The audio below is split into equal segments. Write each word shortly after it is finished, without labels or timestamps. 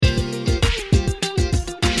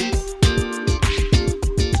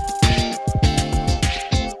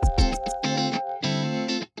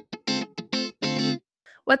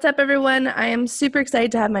What's up, everyone? I am super excited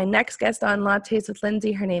to have my next guest on Lattes with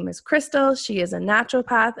Lindsay. Her name is Crystal. She is a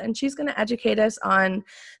naturopath, and she's going to educate us on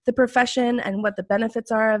the profession and what the benefits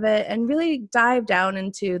are of it, and really dive down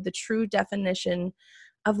into the true definition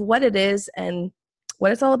of what it is and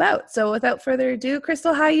what it's all about. So without further ado,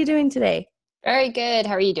 Crystal, how are you doing today? Very good.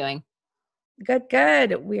 How are you doing? Good,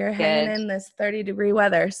 good. We are hanging Good. in this 30-degree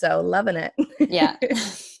weather, so loving it. Yeah.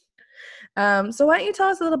 So why don't you tell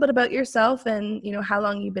us a little bit about yourself and, how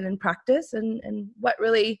long you've been in practice and what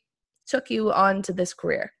really took you on to this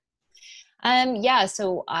career?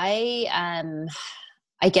 So I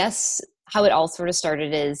guess how it all sort of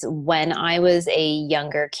started is when I was a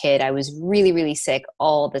younger kid, I was really, really sick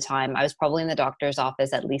all the time. I was probably in the doctor's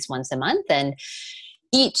office at least once a month. And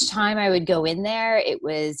each time I would go in there, it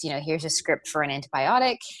was, here's a script for an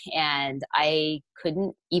antibiotic. And I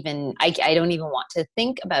couldn't even, I don't even want to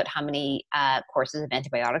think about how many courses of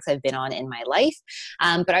antibiotics I've been on in my life.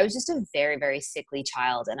 But I was just a very, very sickly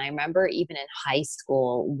child. And I remember even in high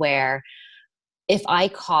school where if I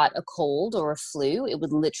caught a cold or a flu, it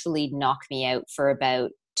would literally knock me out for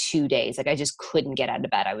about 2 days. Like I just couldn't get out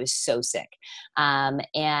of bed. I was so sick.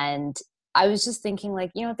 And I was just thinking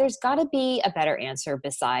there's got to be a better answer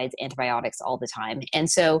besides antibiotics all the time. And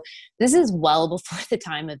so this is well before the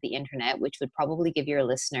time of the internet, which would probably give your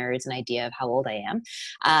listeners an idea of how old I am.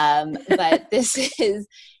 But this is,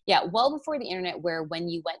 well before the internet, where when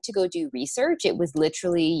you went to go do research, it was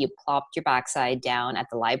literally you plopped your backside down at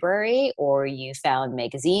the library or you found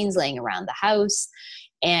magazines laying around the house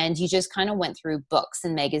and you just kind of went through books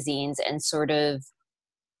and magazines and sort of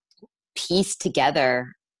pieced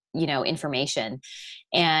together information.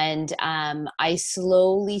 And I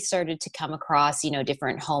slowly started to come across,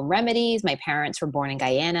 different home remedies. My parents were born in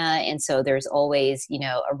Guyana. And so there's always,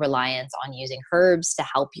 a reliance on using herbs to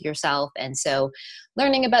help yourself. And so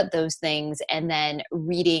learning about those things and then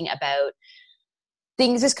reading about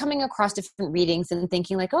things, just coming across different readings and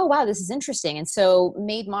thinking oh, wow, this is interesting. And so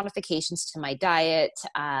made modifications to my diet.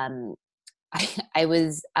 I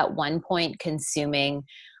was at one point consuming,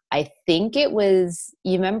 I think it was,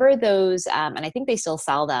 you remember those, and I think they still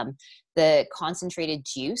sell them, the concentrated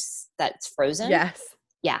juice that's frozen. Yes.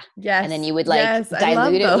 Yeah. Yes. And then you would I love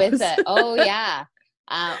dilute it those. with it. Oh yeah.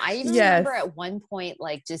 I even Yes. remember at one point,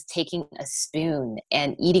 just taking a spoon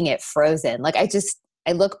and eating it frozen.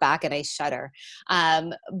 I look back and I shudder.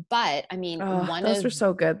 But I mean, those were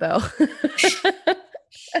so good though.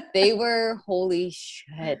 They were holy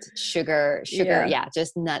shit, sugar, yeah,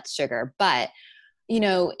 just nuts sugar. But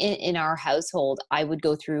in our household, I would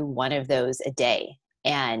go through one of those a day.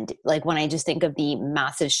 And when I just think of the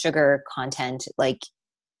massive sugar content,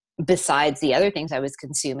 besides the other things I was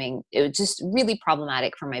consuming, it was just really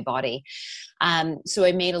problematic for my body. So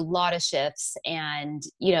I made a lot of shifts and,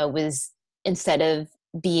 was, instead of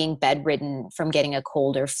being bedridden from getting a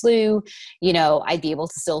cold or flu, I'd be able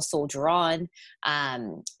to still soldier on.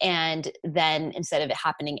 And then instead of it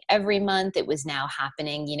happening every month, it was now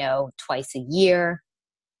happening, twice a year.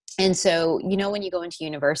 And so, when you go into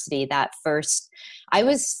university, I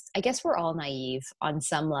guess we're all naive on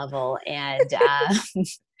some level. And,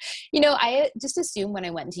 I just assumed when I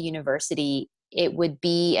went into university, it would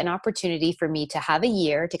be an opportunity for me to have a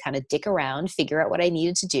year to kind of dick around, figure out what I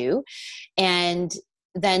needed to do, and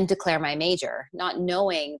then declare my major, not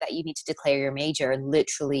knowing that you need to declare your major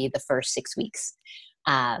literally the first 6 weeks.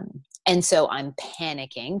 And so I'm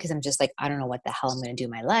panicking because I'm just I don't know what the hell I'm going to do in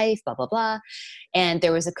my life, blah, blah, blah. And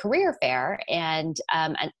there was a career fair and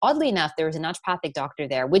oddly enough, there was a naturopathic doctor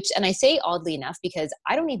there, and I say oddly enough because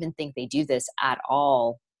I don't even think they do this at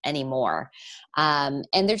all anymore. And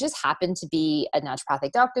there just happened to be a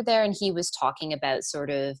naturopathic doctor there and he was talking about sort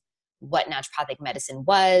of what naturopathic medicine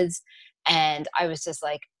was. And I was just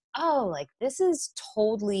oh, this is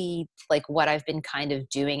totally what I've been kind of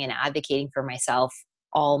doing and advocating for myself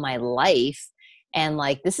all my life. And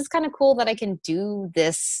this is kind of cool that I can do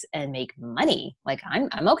this and make money.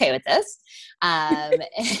 I'm okay with this. And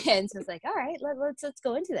so it's all right, let's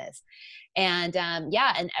go into this. And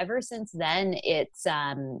and ever since then it's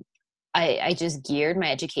I just geared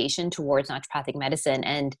my education towards naturopathic medicine.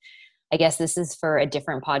 And I guess this is for a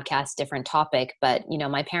different podcast, different topic, but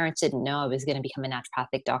my parents didn't know I was going to become a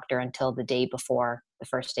naturopathic doctor until the day before the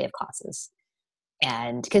first day of classes.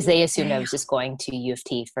 And because they assumed I was just going to U of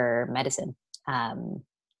T for medicine. And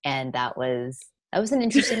that was an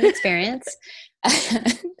interesting experience.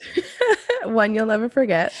 One you'll never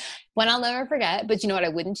forget. One I'll never forget, but you know what? I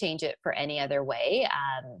wouldn't change it for any other way.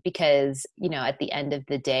 Because, at the end of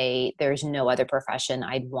the day, there's no other profession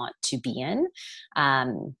I'd want to be in.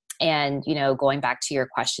 And, you know, going back to your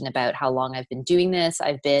question about how long I've been doing this,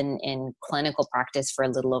 I've been in clinical practice for a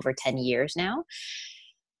little over 10 years now.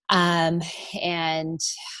 And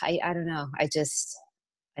I don't know,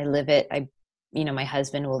 I live it. You know, my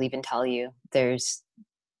husband will even tell you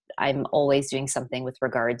I'm always doing something with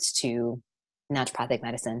regards to naturopathic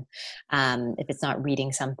medicine. If it's not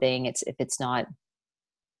reading something, if it's not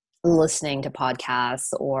listening to podcasts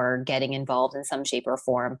or getting involved in some shape or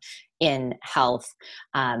form in health,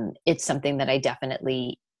 it's something that I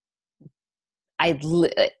definitely,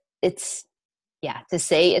 it's, yeah, to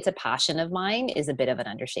say it's a passion of mine is a bit of an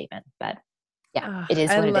understatement, but yeah, it is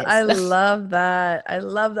what it is. I love that. I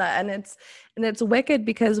love that. And it's wicked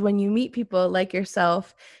because when you meet people like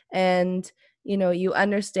yourself and, you know, you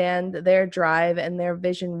understand their drive and their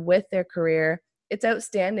vision with their career, it's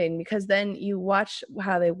outstanding because then you watch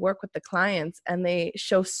how they work with the clients and they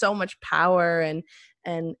show so much power and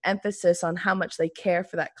emphasis on how much they care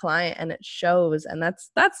for that client, and it shows. And that's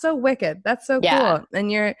so wicked. That's so cool.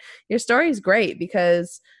 And your story is great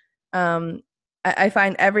because I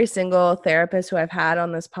find every single therapist who I've had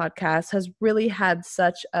on this podcast has really had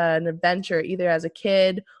such an adventure, either as a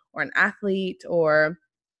kid or an athlete or,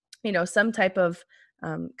 you know, some type of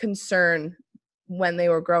concern when they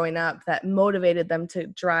were growing up that motivated them to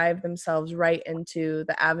drive themselves right into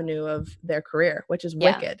the avenue of their career, which is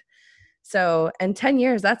wicked. So, and 10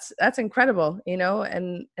 years, that's incredible, you know,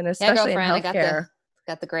 and especially in healthcare.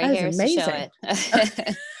 I got the gray hairs to show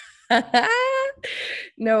it.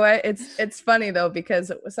 No, it's funny though,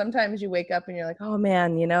 because sometimes you wake up and you're like, oh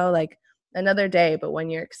man, you know, like another day. But when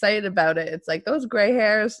you're excited about it, it's like those gray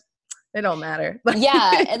hairs, they don't matter.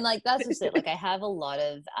 Yeah. And like, that's just it. Like I have a lot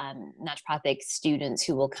of naturopathic students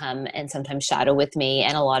who will come and sometimes shadow with me.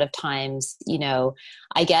 And a lot of times, you know,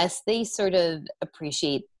 I guess they sort of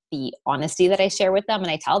appreciate the honesty that I share with them.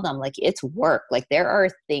 And I tell them like, it's work. Like there are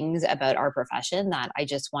things about our profession that I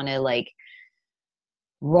just want to like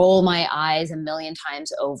roll my eyes a million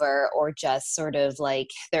times over, or just sort of like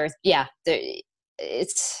there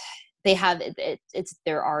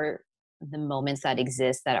are the moments that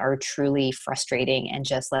exist that are truly frustrating and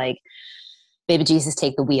just like, baby Jesus,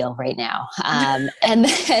 take the wheel right now. And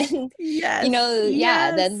then, yes, you know,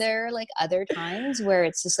 then there are like other times where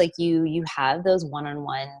it's just like you have those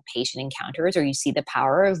one-on-one patient encounters, or you see the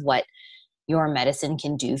power of what your medicine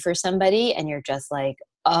can do for somebody. And you're just like,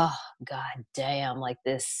 oh God damn, like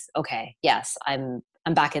this. Okay. Yes. I'm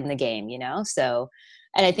back in the game, you know? So,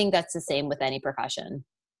 and I think that's the same with any profession.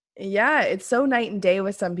 Yeah. It's so night and day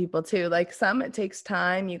with some people too. Like some, it takes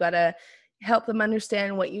time. You got to help them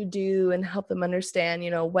understand what you do and help them understand,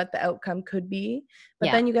 you know, what the outcome could be.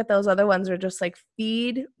 But then you get those other ones that are just like,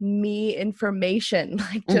 feed me information,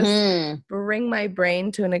 like just bring my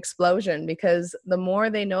brain to an explosion, because the more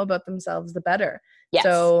they know about themselves, the better. Yes.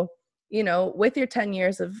 So, you know, with your 10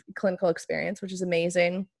 years of clinical experience, which is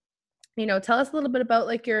amazing, you know, tell us a little bit about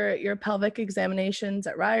like your pelvic examinations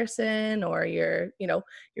at Ryerson, or your, you know,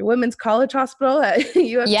 your women's college hospital at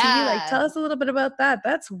U of T. Like, tell us a little bit about that.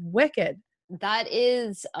 That's wicked. That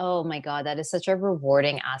is, oh my God, that is such a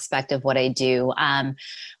rewarding aspect of what I do.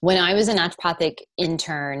 When I was a naturopathic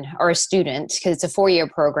intern or a student, because it's a 4-year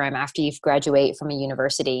program after you graduate from a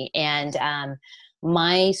university, and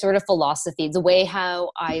my sort of philosophy, the way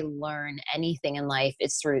how I learn anything in life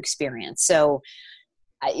is through experience. So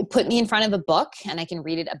put me in front of a book and I can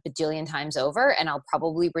read it a bajillion times over and I'll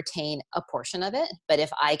probably retain a portion of it. But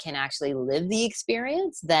if I can actually live the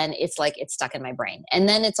experience, then it's like it's stuck in my brain. And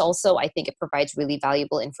then it's also, I think it provides really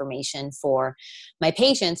valuable information for my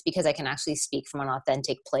patients, because I can actually speak from an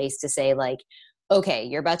authentic place to say like, okay,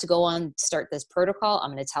 you're about to go on, start this protocol.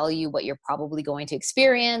 I'm going to tell you what you're probably going to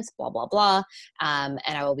experience, blah, blah, blah. And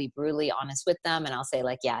I will be brutally honest with them. And I'll say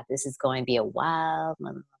like, yeah, this is going to be a wild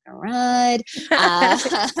ride.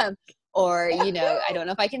 Or, you know, I don't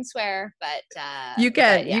know if I can swear, but you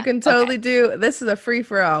can, you can totally do. This is a free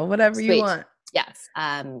for all, whatever you want. Yes.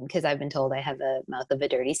 Because I've been told I have the mouth of a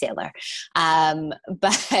dirty sailor.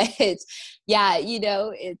 But yeah, you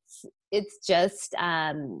know, it's just,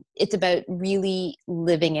 it's about really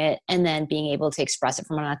living it and then being able to express it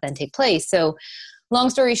from an authentic place. So long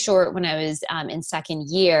story short, when I was in second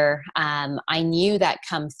year, I knew that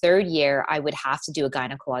come third year, I would have to do a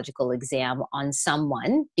gynecological exam on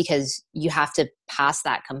someone, because you have to pass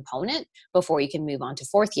that component before you can move on to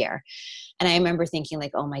fourth year. And I remember thinking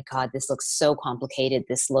like, oh my God, this looks so complicated.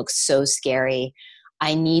 This looks so scary.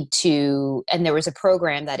 I need to, and there was a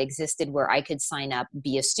program that existed where I could sign up,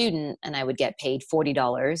 be a student, and I would get paid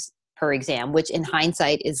 $40 per exam, which in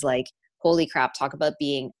hindsight is like, holy crap, talk about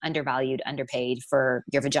being undervalued, underpaid for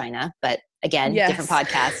your vagina. But again, different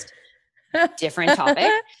podcast, different topic.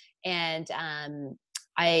 And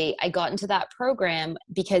I got into that program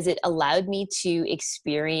because it allowed me to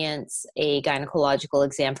experience a gynecological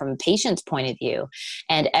exam from a patient's point of view.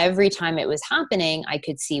 And every time it was happening, I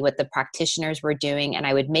could see what the practitioners were doing. And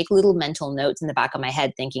I would make little mental notes in the back of my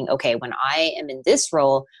head thinking, okay, when I am in this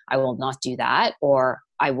role, I will not do that, or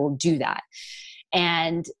I will do that.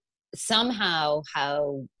 And somehow,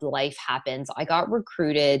 how life happens, I got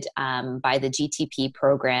recruited by the GTP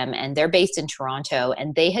program, and they're based in Toronto,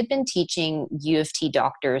 and they had been teaching U of T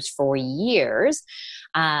doctors for years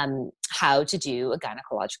how to do a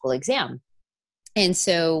gynecological exam. And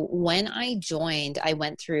so when I joined, I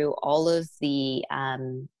went through all of the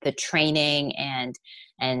training and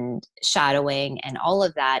shadowing and all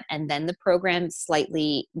of that. And then the program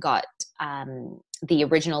slightly got, the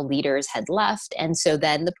original leaders had left. And so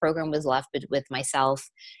then the program was left with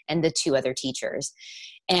myself and the two other teachers.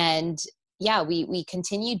 And yeah, we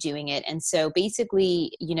continue doing it. And so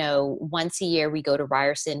basically, once a year we go to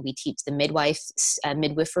Ryerson, we teach the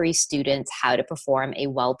midwifery students how to perform a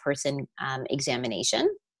well person examination,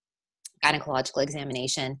 gynecological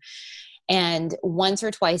examination. And once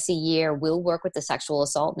or twice a year, we'll work with the sexual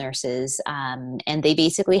assault nurses. And they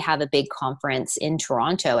basically have a big conference in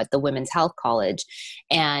Toronto at the Women's Health College.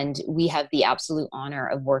 And we have the absolute honor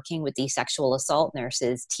of working with these sexual assault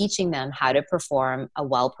nurses, teaching them how to perform a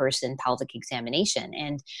well person pelvic examination.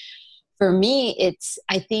 And for me,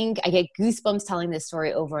 I think I get goosebumps telling this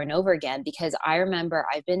story over and over again, because I remember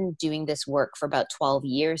I've been doing this work for about 12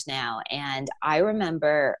 years now. And I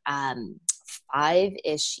remember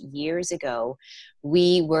 5-ish years ago,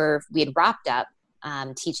 we had wrapped up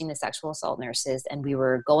teaching the sexual assault nurses, and we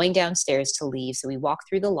were going downstairs to leave. So we walked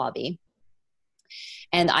through the lobby,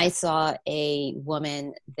 and I saw a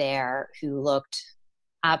woman there who looked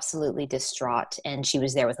absolutely distraught, and she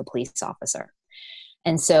was there with a police officer.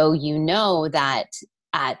 And so that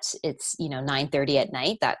at 9:30 at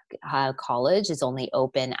night, that college is only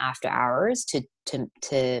open after hours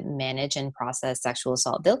to manage and process sexual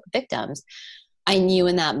assault victims. I knew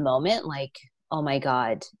in that moment, like, oh my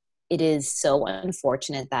God, it is so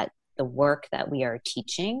unfortunate that the work that we are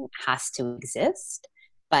teaching has to exist,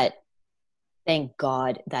 but thank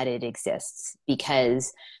God that it exists,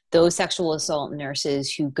 because those sexual assault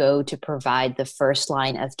nurses who go to provide the first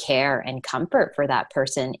line of care and comfort for that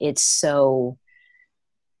person, it's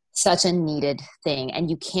such a needed thing. And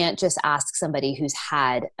you can't just ask somebody who's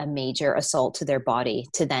had a major assault to their body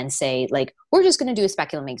to then say, like, we're just going to do a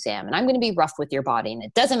speculum exam and I'm going to be rough with your body, and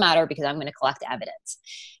it doesn't matter because I'm going to collect evidence.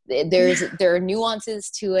 There are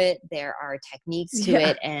nuances to it. There are techniques to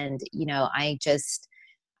it. And,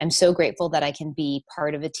 I'm so grateful that I can be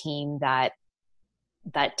part of a team that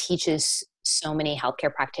teaches so many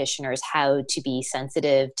healthcare practitioners how to be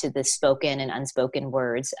sensitive to the spoken and unspoken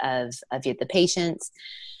words of the patients,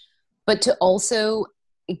 but to also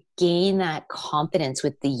gain that confidence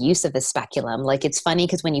with the use of a speculum. Like, it's funny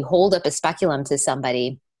because when you hold up a speculum to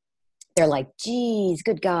somebody, they're like, geez,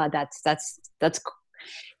 good God, that's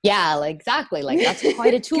yeah, like, exactly. Like, that's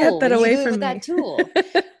quite a tool. Get that away from me. That tool.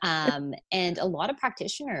 And a lot of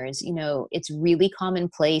practitioners, it's really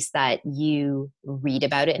commonplace that you read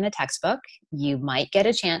about it in a textbook. You might get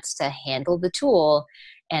a chance to handle the tool,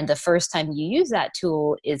 and the first time you use that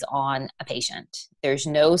tool is on a patient. There's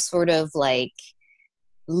no sort of like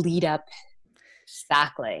lead up.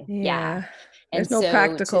 Exactly. Yeah. There's no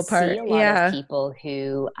practical part. See a lot of people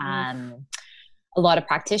who, a lot of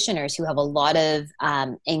practitioners who have a lot of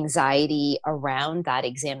anxiety around that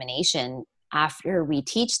examination, after we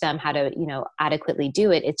teach them how to, adequately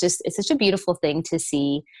do it, it's such a beautiful thing to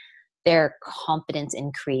see their confidence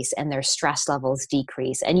increase and their stress levels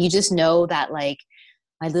decrease. And you just know that, like,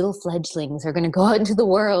 my little fledglings are going to go out into the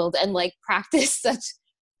world and, like, practice such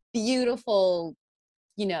beautiful,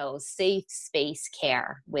 safe space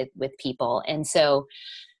care with people. And so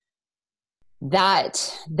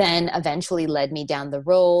that then eventually led me down the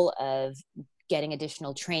role of getting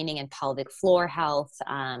additional training in pelvic floor health.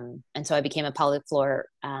 And so I became a pelvic floor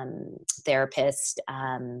therapist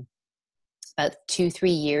about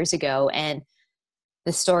 2-3 years ago. And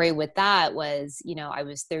the story with that was, I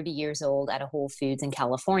was 30 years old at a Whole Foods in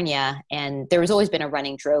California. And there has always been a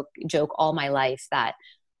running joke all my life that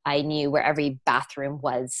I knew where every bathroom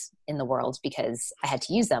was in the world because I had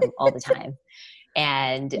to use them all the time.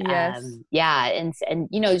 And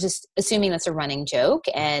just assuming that's a running joke.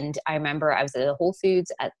 And I remember I was at a Whole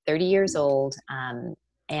Foods at 30 years old,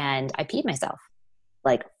 and I peed myself,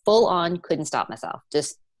 like, full on, couldn't stop myself.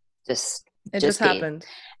 Just happened.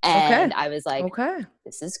 And I was like, okay,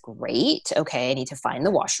 this is great. Okay, I need to find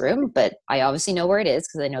the washroom, but I obviously know where it is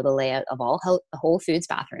because I know the layout of all Whole Foods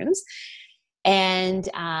bathrooms. And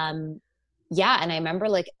yeah, and I remember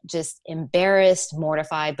like just embarrassed,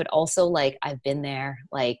 mortified, but also like I've been there,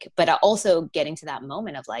 like, but also getting to that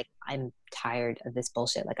moment of like, I'm tired of this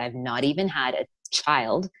bullshit. Like I've not even had a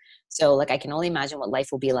child. So like I can only imagine what life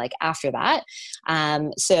will be like after that. Mm-hmm.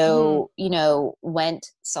 So, you know, went,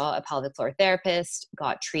 saw a pelvic floor therapist,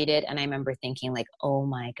 got treated. And I remember thinking like, oh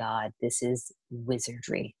my God, this is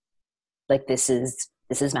wizardry. Like this is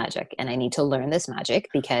magic. And I need to learn this magic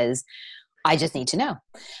because I just need to know.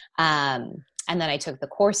 And then I took the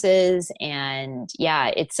courses, and yeah,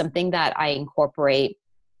 it's something that I incorporate.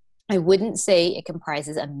 I wouldn't say it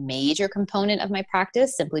comprises a major component of my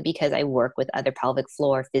practice simply because I work with other pelvic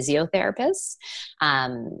floor physiotherapists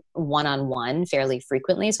one on one fairly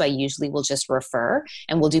frequently. So I usually will just refer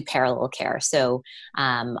and we'll do parallel care. So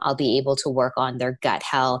I'll be able to work on their gut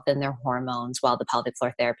health and their hormones while the pelvic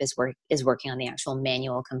floor therapist is working on the actual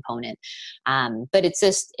manual component. But it's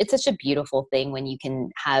such a beautiful thing when you can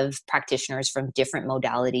have practitioners from different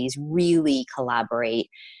modalities really collaborate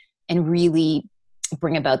and really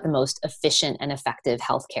bring about the most efficient and effective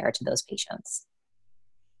healthcare to those patients.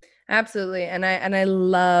 Absolutely. I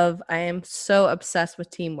am so obsessed with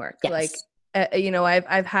teamwork. Like, Yes.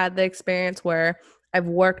 I've had the experience where I've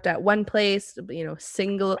worked at one place,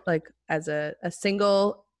 single, like as a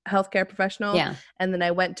single healthcare professional. Yeah. And then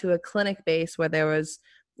I went to a clinic base where there was,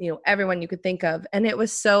 everyone you could think of. And it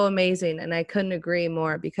was so amazing. And I couldn't agree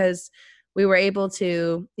more because we were able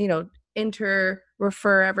to,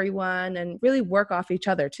 refer everyone and really work off each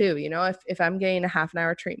other too. If I'm getting a half an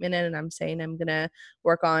hour treatment in and I'm saying I'm going to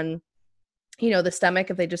work on the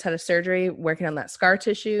stomach, if they just had a surgery working on that scar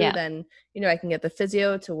tissue, Yeah. then I can get the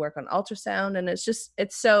physio to work on ultrasound, and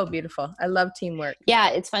it's so beautiful. I love teamwork.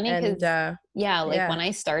 Yeah, it's funny And because yeah, like yeah. when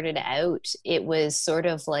I started out, it was sort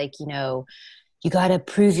of like, you know, you got to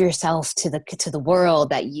prove yourself to the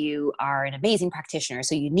world that you are an amazing practitioner.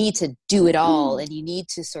 So you need to do it all and you need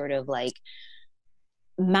to sort of like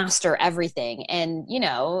master everything. And you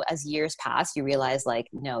know, as years pass, you realize like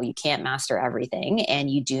no, you can't master everything,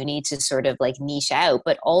 and you do need to sort of like niche out.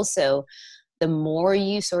 But also the more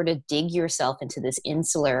you sort of dig yourself into this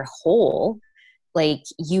insular hole, like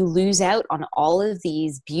you lose out on all of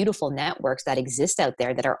these beautiful networks that exist out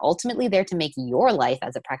there that are ultimately there to make your life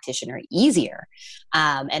as a practitioner easier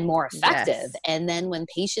and more effective. Yes. And then when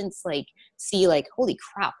patients like see like, holy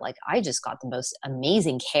crap, like I just got the most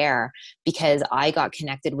amazing care because I got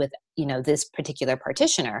connected with, you know, this particular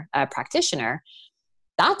practitioner,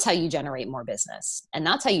 that's how you generate more business, and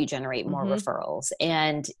that's how you generate more Mm-hmm. referrals.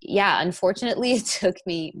 And yeah, unfortunately it took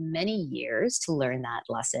me many years to learn that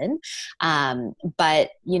lesson. But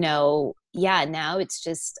you know, yeah, now it's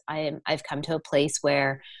just I've come to a place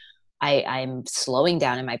where I'm slowing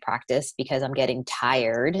down in my practice because I'm getting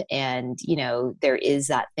tired. And, you know, there is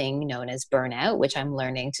that thing known as burnout, which I'm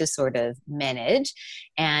learning to sort of manage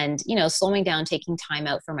and, you know, slowing down, taking time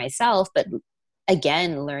out for myself, but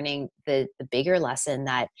again learning the bigger lesson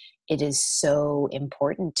that it is so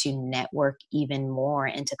important to network even more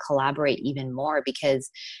and to collaborate even more, because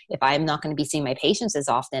if I'm not going to be seeing my patients as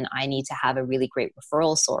often, I need to have a really great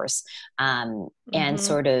referral source, and Mm-hmm.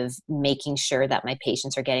 sort of making sure that my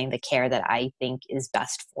patients are getting the care that I think is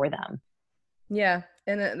best for them. Yeah.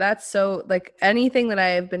 And that's so, like, anything that I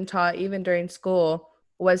have been taught, even during school,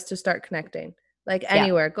 was to start connecting. Like Yeah.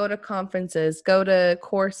 anywhere, go to conferences, go to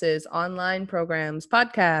courses, online programs,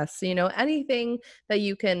 podcasts, anything that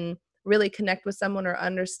you can really connect with someone or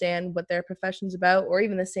understand what their profession's about, or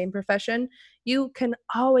even the same profession, you can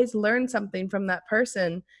always learn something from that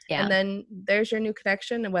person. And Yeah. then there's your new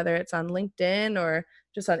connection, and whether it's on LinkedIn or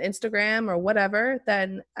just on Instagram or whatever,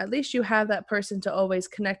 then at least you have that person to always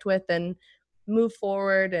connect with and move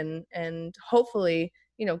forward, and hopefully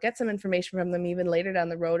get some information from them even later down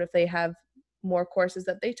the road if they have more courses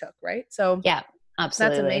that they took, right? So Yeah, that's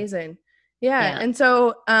absolutely. amazing. Yeah. Yeah. And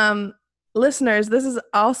so listeners, this is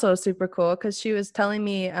also super cool because she was telling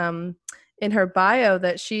me in her bio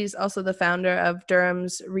that she's also the founder of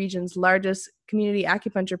Durham's region's largest community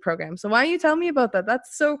acupuncture program. So why don't you tell me about that?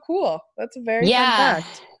 That's so cool. That's a very fun Yeah,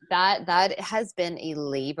 fact. that has been a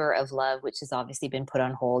labor of love, which has obviously been put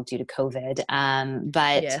on hold due to COVID.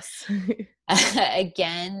 But Yes.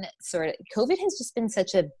 again, sort of, COVID has just been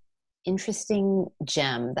such a interesting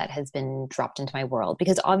gem that has been dropped into my world,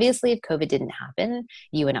 because obviously if COVID didn't happen,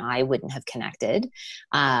 you and I wouldn't have connected,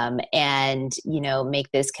 and you know, make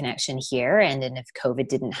this connection here. And then if COVID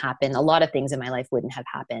didn't happen, a lot of things in my life wouldn't have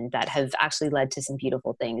happened that have actually led to some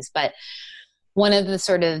beautiful things. But One of the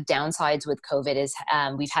sort of downsides with COVID is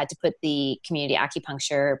we've had to put the community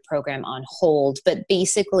acupuncture program on hold. But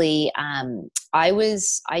basically,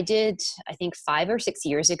 I did, I think 5 or 6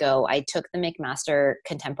 years ago, I took the McMaster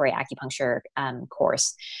Contemporary Acupuncture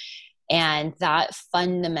course. And that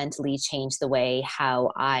fundamentally changed the way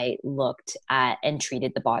how I looked at and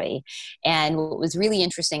treated the body. And what was really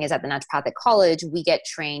interesting is at the Naturopathic College, we get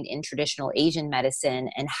trained in traditional Asian medicine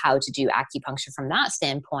and how to do acupuncture from that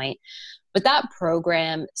standpoint. But that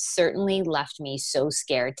program certainly left me so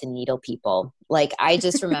scared to needle people. Like, I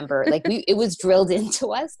just remember, like, it was drilled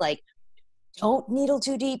into us, like, don't needle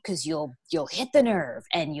too deep because you'll hit the nerve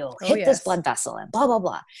and you'll hit this blood vessel and blah, blah,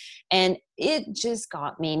 blah. And it just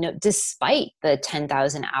got me, despite the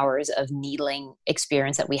 10,000 hours of needling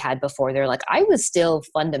experience that we had before, they're like, I was still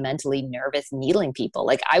fundamentally nervous needling people.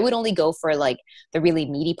 Like, I would only go for like the really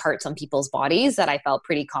meaty parts on people's bodies that I felt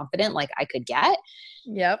pretty confident like I could get.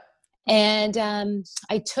 Yep. And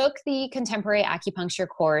I took the contemporary acupuncture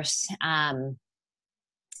course,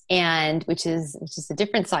 and which is a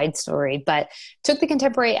different side story, but took the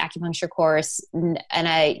contemporary acupuncture course, and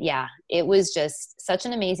it was just such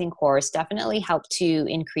an amazing course. Definitely helped to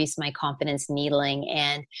increase my confidence needling.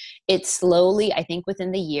 And it slowly, I think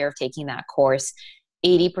within the year of taking that course,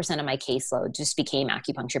 80% of my caseload just became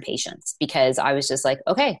acupuncture patients, because I was just like,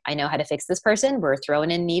 okay, I know how to fix this person. We're throwing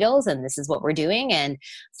in needles and this is what we're doing. And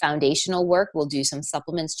foundational work, we'll do some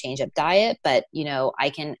supplements, change up diet, but I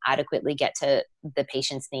can adequately get to the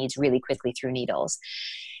patient's needs really quickly through needles.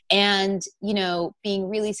 And, being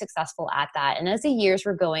really successful at that. And as the years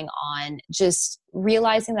were going on, just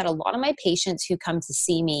realizing that a lot of my patients who come to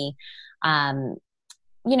see me,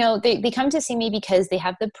 they come to see me because they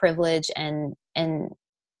have the privilege and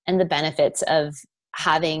the benefits of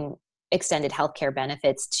having extended healthcare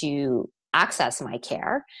benefits to access my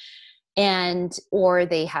care, or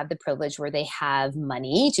they have the privilege where they have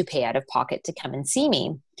money to pay out of pocket to come and see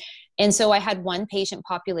me. And so I had one patient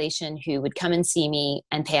population who would come and see me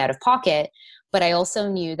and pay out of pocket, but I also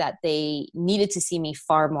knew that they needed to see me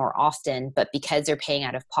far more often, but because they're paying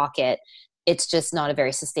out of pocket, it's just not a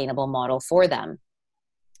very sustainable model for them.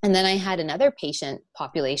 And then I had another patient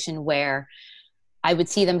population where I would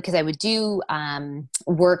see them because I would do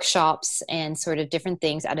workshops and sort of different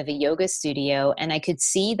things out of a yoga studio. And I could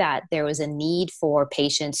see that there was a need for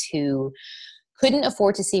patients who couldn't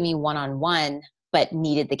afford to see me one-on-one, but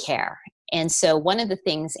needed the care. And so one of the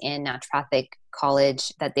things in Naturopathic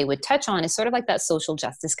College that they would touch on is sort of like that social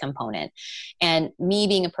justice component. And me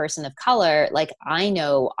being a person of color, like, I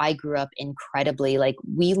know I grew up incredibly, like,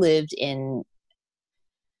 we lived in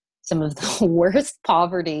some of the worst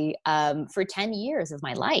poverty for 10 years of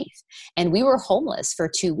my life. And we were homeless for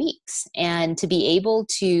 2 weeks. And to be able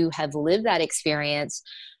to have lived that experience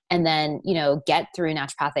and then, get through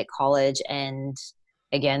Naturopathic College and,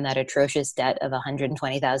 again, that atrocious debt of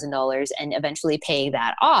 $120,000 and eventually paying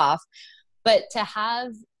that off, but to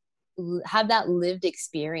have that lived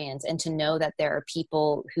experience and to know that there are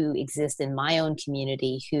people who exist in my own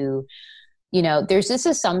community who, there's this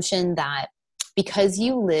assumption that because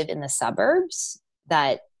you live in the suburbs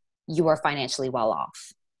that you are financially well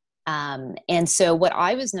off. And so what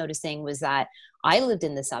I was noticing was that I lived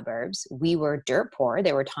in the suburbs. We were dirt poor.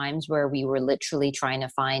 There were times where we were literally trying to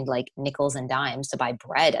find like nickels and dimes to buy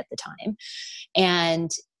bread at the time. And,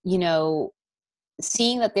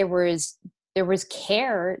 seeing that there was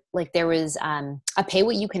care, like there was a pay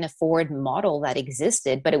what you can afford model that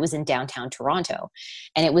existed, but it was in downtown Toronto.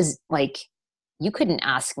 And it was like, you couldn't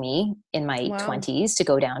ask me in my 20s to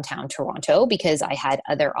go downtown Toronto because I had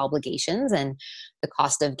other obligations and the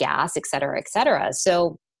cost of gas, et cetera, et cetera.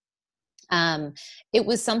 So it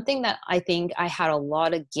was something that I think I had a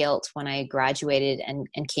lot of guilt when I graduated and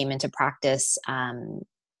came into practice.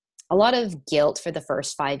 A lot of guilt for the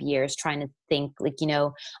first 5 years, trying to think like,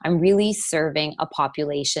 I'm really serving a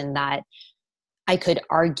population that I could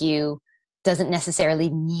argue doesn't necessarily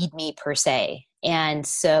need me per se. And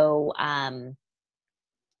so,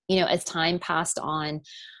 as time passed on,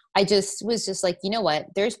 I just was just like, what,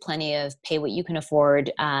 there's plenty of pay what you can afford.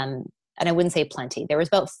 And I wouldn't say plenty. There was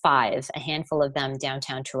about a handful of them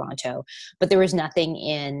downtown Toronto, but there was nothing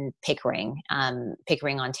in Pickering,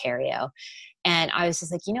 Ontario. And I was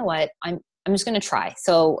just like, what, I'm just going to try.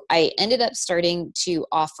 So I ended up starting to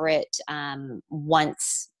offer it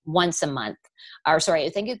once a month, or sorry,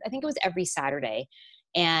 I think it was every Saturday.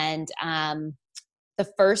 And the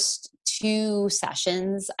first 2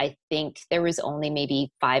 sessions, I think there was only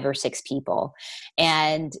maybe 5 or 6 people.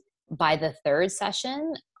 And by the 3rd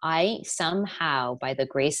session, I somehow, by the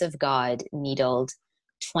grace of God, needled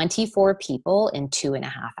 24 people in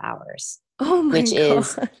 2.5 hours. Oh my which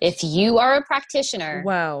is, God. if you are a practitioner,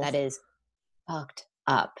 Wow. that is fucked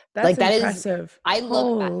up. That's Like that is, impressive. I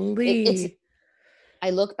look back, it's, Holy. I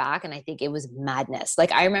look back and I think it was madness.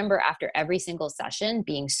 Like I remember after every single session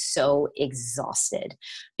being so exhausted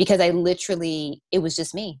because I literally, it was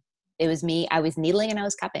just me. It was me. I was needling and I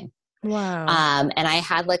was cupping. Wow. And I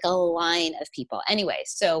had like a line of people. Anyway,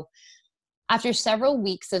 so after several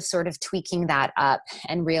weeks of sort of tweaking that up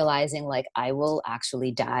and realizing like I will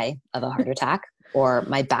actually die of a heart attack or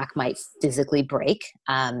my back might physically break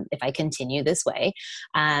if I continue this way,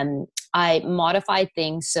 I modified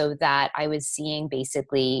things so that I was seeing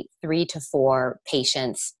basically 3 to 4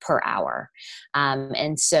 patients per hour.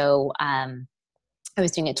 And so I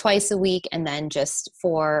was doing it twice a week, and then just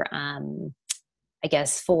for I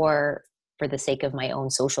guess for the sake of my own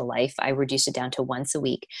social life, I reduced it down to once a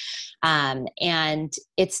week. And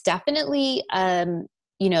it's definitely,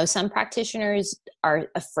 some practitioners are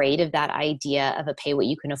afraid of that idea of a pay what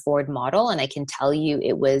you can afford model. And I can tell you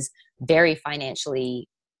it was very financially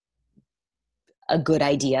a good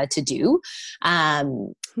idea to do.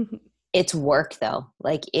 It's work though.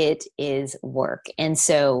 Like it is work. And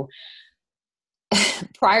so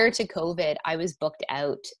prior to COVID, I was booked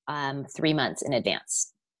out 3 months in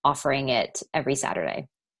advance, offering it every Saturday,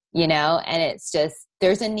 and it's just,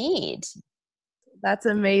 there's a need. That's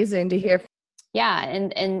amazing to hear. Yeah.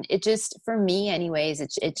 And it just, for me anyways,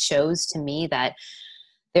 it shows to me that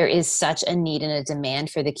there is such a need and a demand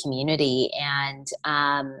for the community. And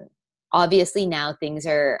obviously now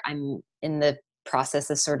I'm in the process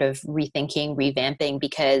of sort of rethinking, revamping,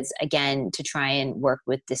 because again, to try and work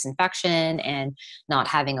with disinfection and not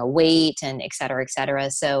having a wait and et cetera, et cetera.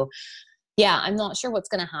 So yeah, I'm not sure what's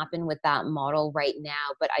going to happen with that model right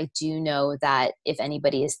now, but I do know that if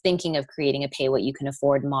anybody is thinking of creating a pay what you can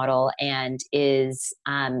afford model and is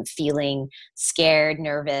feeling scared,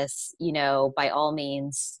 nervous, by all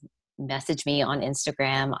means, message me on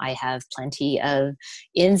Instagram. I have plenty of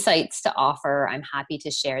insights to offer. I'm happy to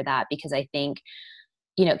share that because I think,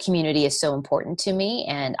 community is so important to me.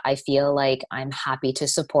 And I feel like I'm happy to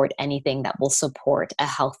support anything that will support a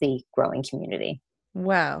healthy, growing community.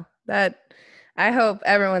 Wow. I hope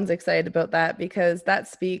everyone's excited about that because that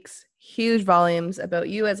speaks huge volumes about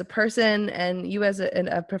you as a person and you as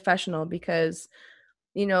a professional because,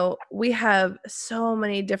 we have so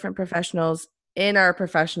many different professionals in our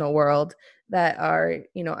professional world that are,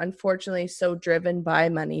 unfortunately so driven by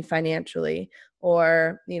money financially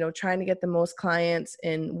or, trying to get the most clients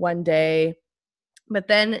in one day. But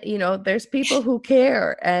then, there's people who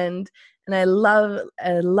care and I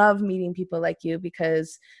love meeting people like you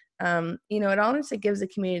because it honestly gives the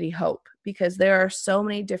community hope because there's so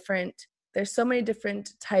many different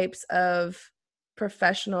types of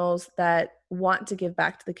professionals that want to give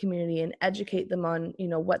back to the community and educate them on,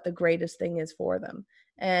 what the greatest thing is for them.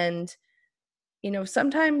 And,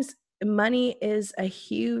 sometimes money is a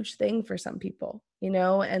huge thing for some people,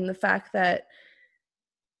 and the fact that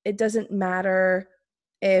it doesn't matter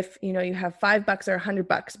if you have $5 or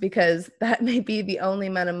 $100 because that may be the only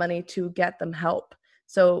amount of money to get them help.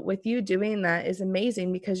 So with you doing that is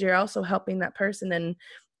amazing because you're also helping that person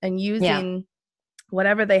and using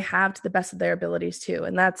whatever they have to the best of their abilities too.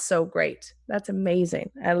 And that's so great. That's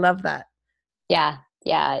amazing. I love that. Yeah.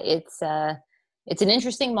 It's an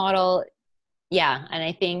interesting model. Yeah. And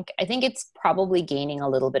I think it's probably gaining a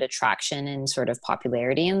little bit of traction and sort of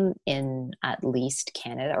popularity in at least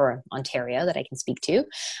Canada or Ontario that I can speak to.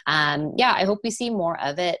 I hope we see more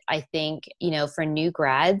of it. I think, for new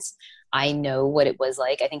grads, I know what it was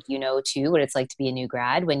like. I think too what it's like to be a new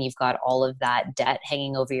grad when you've got all of that debt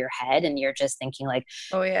hanging over your head and you're just thinking like,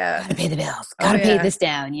 oh yeah, gotta pay the bills, gotta pay this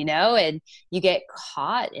down, and you get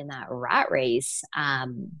caught in that rat race.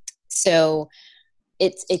 So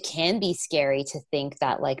it can be scary to think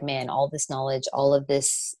that like, man, all this knowledge, all of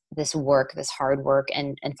this work, this hard work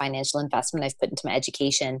and financial investment I've put into my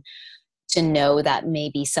education, to know that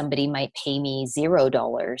maybe somebody might pay me $0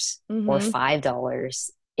 or $5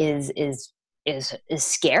 is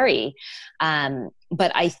scary.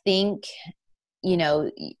 But I think,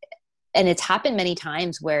 and it's happened many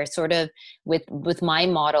times where sort of with my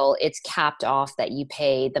model, it's capped off that you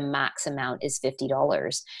pay the max amount is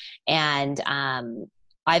 $50. And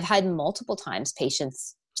I've had multiple times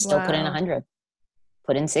patients still put in 100,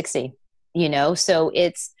 put in 60, so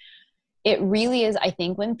it really is. I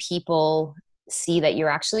think when people see that you're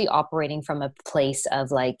actually operating from a place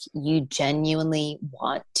of like, you genuinely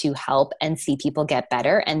want to help and see people get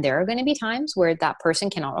better. And there are going to be times where that person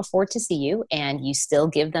cannot afford to see you and you still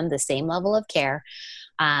give them the same level of care.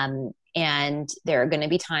 And there are going to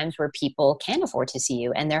be times where people can afford to see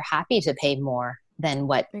you and they're happy to pay more than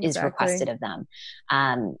what is Exactly. requested of them.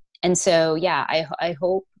 And so, yeah, I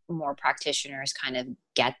hope more practitioners kind of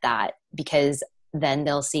get that, because then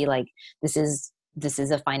they'll see like this is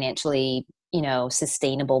a financially,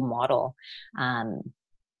 sustainable model.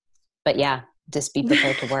 But yeah, just be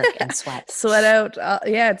prepared to work and sweat. Sweat out.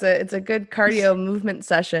 Yeah, it's a good cardio movement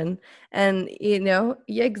session, and yeah,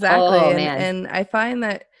 exactly. Oh And man. I find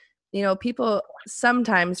that people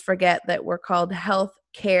sometimes forget that we're called health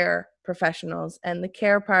care professionals, and the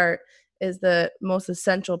care part is the most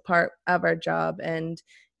essential part of our job, and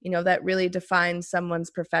that really defines someone's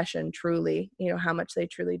profession truly. How much they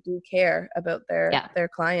truly do care about Yeah. their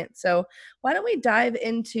clients. So why don't we dive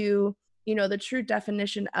into the true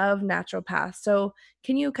definition of naturopath. So,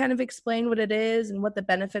 can you kind of explain what it is and what the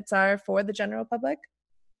benefits are for the general public?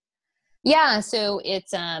 Yeah, so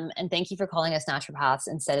it's and thank you for calling us naturopaths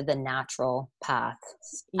instead of the natural path.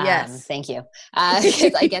 Yes. Thank you.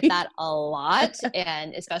 Because I get that a lot,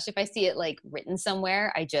 and especially if I see it like written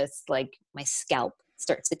somewhere, I just like my scalp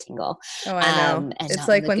starts to tingle. Oh, I know. And It's not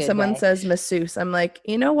in like the when good someone way. says masseuse, I'm like,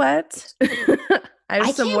 you know what? I have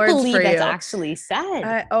I some can't words for believe that's you. actually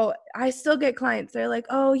said. I still get clients. They're like,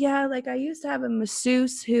 oh yeah, like I used to have a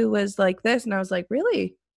masseuse who was like this, and I was like,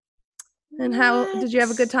 really? And how did you have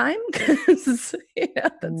a good What? time? 'Cause,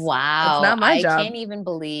 that's Wow. not my I job. can't even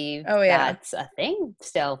believe Oh yeah. that's a thing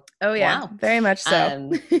still. Oh yeah. Wow. Very much so.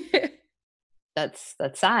 Um, that's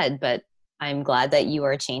sad, but I'm glad that you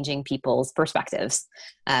are changing people's perspectives,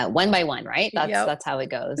 one by one, right? Yep. That's how it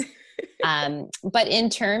goes. But in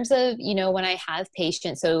terms of, when I have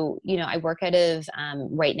patients, so, I work out of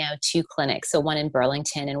right now 2 clinics, so one in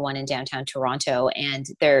Burlington and one in downtown Toronto, and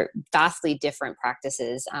they're vastly different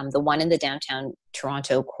practices. The one in the downtown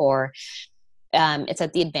Toronto core, it's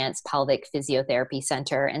at the Advanced Pelvic Physiotherapy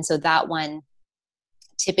Center. And so that one,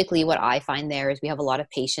 typically what I find there is we have a lot of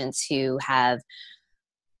patients who have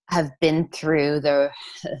been through the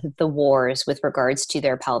wars with regards to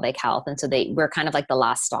their pelvic health, and so we're kind of like the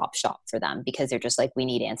last stop shop for them, because they're just like, we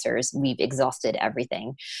need answers, we've exhausted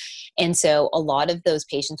everything. And so a lot of those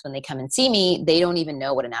patients, when they come and see me, they don't even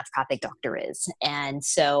know what a naturopathic doctor is. And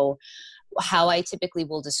so how I typically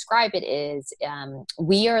will describe it is,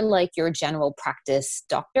 we are like your general practice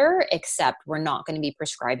doctor, except we're not going to be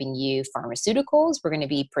prescribing you pharmaceuticals. We're going to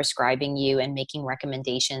be prescribing you and making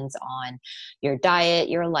recommendations on your diet,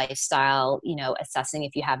 your lifestyle, assessing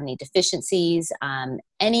if you have any deficiencies,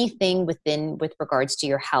 anything with regards to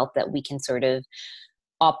your health that we can sort of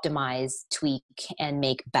optimize, tweak, and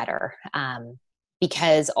make better.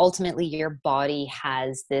 Because ultimately your body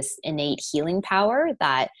has this innate healing power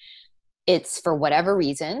that, it's for whatever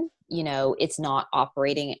reason, it's not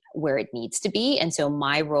operating where it needs to be. And so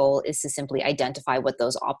my role is to simply identify what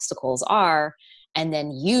those obstacles are, and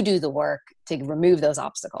then you do the work to remove those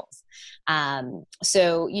obstacles.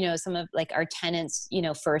 So, some of like our tenants,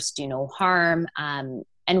 first do no harm, and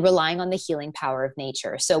relying on the healing power of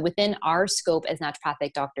nature. So within our scope as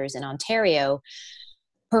naturopathic doctors in Ontario,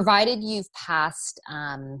 provided you've passed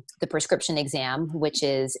the prescription exam, or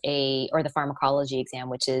the pharmacology exam,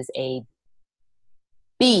 which is a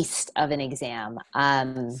beast of an exam.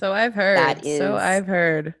 So I've That heard. So is, I've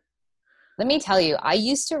heard. let me tell you, I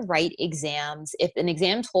used to write exams. If an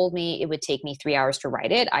exam told me it would take me 3 hours to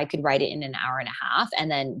write it, I could write it in an hour and a half and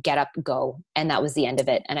then get up, go. And that was the end of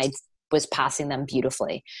it. And I was passing them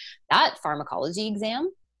beautifully. That pharmacology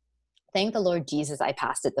exam, thank the Lord Jesus I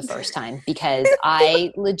passed it the first time, because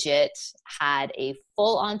I legit had a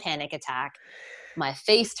full on panic attack. My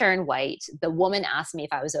face turned white. The woman asked me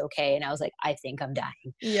if I was okay, and I was like, I think I'm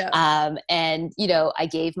dying. Yeah. And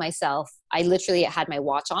I literally had my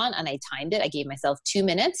watch on and I timed it. I gave myself 2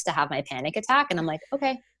 minutes to have my panic attack, and I'm like,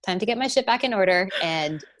 okay, time to get my shit back in order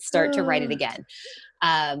and start to write it again.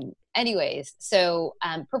 Anyways, so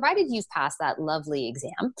provided you've passed that lovely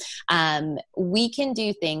exam, we can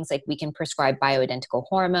do things like we can prescribe bioidentical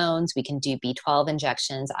hormones, we can do B12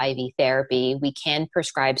 injections, IV therapy, we can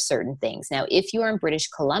prescribe certain things. Now, if you are in British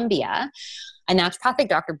Columbia, a naturopathic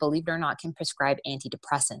doctor, believe it or not, can prescribe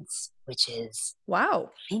antidepressants, which is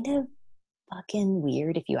Wow. kind of fucking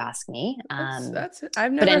weird if you ask me. That's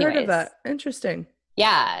I've But never heard of anyways, that. Interesting.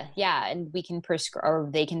 yeah, and we can prescribe, or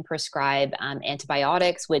they can prescribe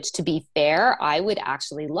antibiotics. Which, to be fair, I would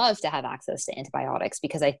actually love to have access to antibiotics,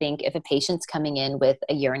 because I think if a patient's coming in with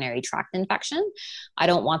a urinary tract infection, I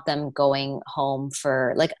don't want them going home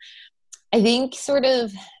for like. I think sort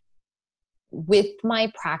of with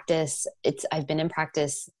my practice, I've been in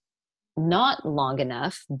practice not long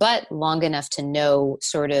enough, but long enough to know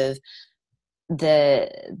sort of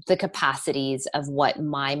the capacities of what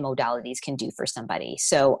my modalities can do for somebody.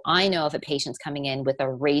 So I know if a patient's coming in with a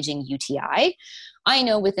raging UTI, I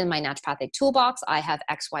know within my naturopathic toolbox, I have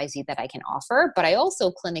XYZ that I can offer, but I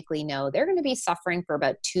also clinically know they're going to be suffering for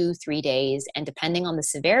about 2-3 days. And depending on the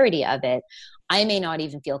severity of it, I may not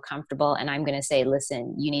even feel comfortable. And I'm going to say,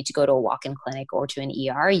 listen, you need to go to a walk-in clinic or to an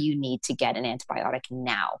ER. You need to get an antibiotic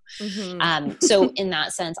now. Mm-hmm. So in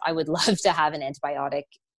that sense, I would love to have an antibiotic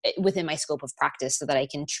within my scope of practice so that I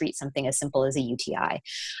can treat something as simple as a UTI.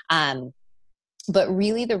 But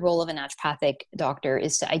really the role of a naturopathic doctor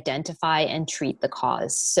is to identify and treat the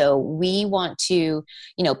cause. So we want to,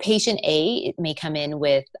 patient A may come in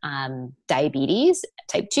with diabetes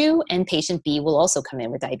type 2, and patient B will also come in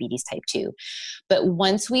with diabetes type 2. But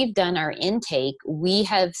once we've done our intake, we've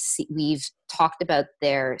talked about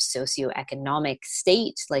their socioeconomic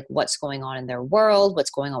state, like what's going on in their world, what's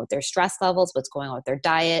going on with their stress levels, what's going on with their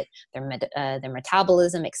diet, their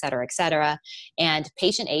metabolism, et cetera, et cetera. And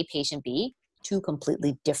patient A, patient B, two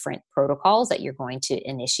completely different protocols that you're going to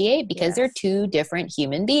initiate because they're two different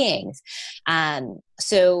human beings.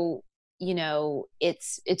 So,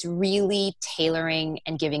 it's really tailoring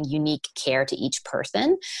and giving unique care to each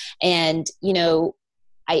person. And,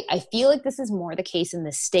 I feel like this is more the case in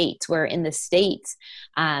the States, where in the States,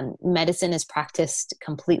 medicine is practiced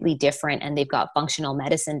completely different, and they've got functional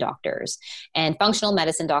medicine doctors. And functional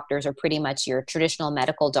medicine doctors are pretty much your traditional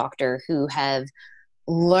medical doctor who have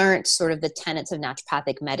learned sort of the tenets of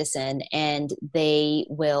naturopathic medicine, and they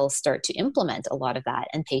will start to implement a lot of that,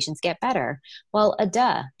 and patients get better. Well,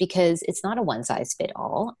 because it's not a one size fit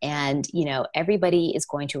all, and everybody is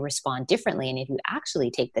going to respond differently. And if you actually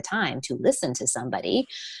take the time to listen to somebody,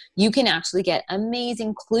 you can actually get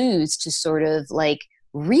amazing clues to sort of like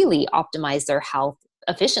really optimize their health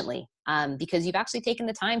efficiently. Because you've actually taken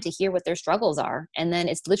the time to hear what their struggles are. And then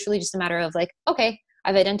it's literally just a matter of like, okay,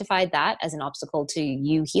 I've identified that as an obstacle to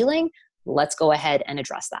you healing. Let's go ahead and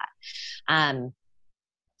address that.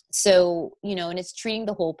 So, and it's treating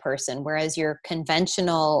the whole person, whereas your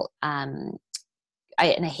conventional, and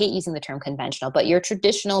I hate using the term conventional, but your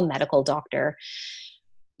traditional medical doctor,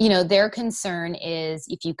 their concern is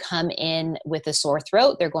if you come in with a sore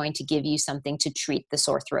throat, they're going to give you something to treat the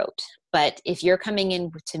sore throat. But if you're coming in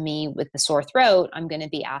to me with the sore throat, I'm going to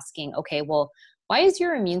be asking, okay, well, why is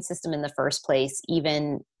your immune system in the first place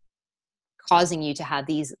even causing you to have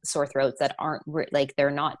these sore throats that aren't like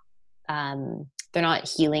they're not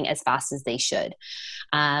healing as fast as they should?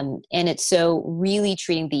 And it's so really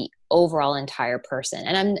treating the overall entire person.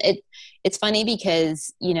 And it's funny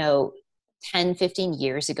because 10-15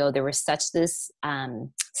 years ago there was such this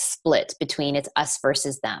split between it's us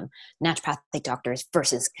versus them, naturopathic doctors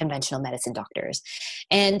versus conventional medicine doctors.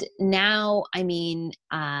 And now,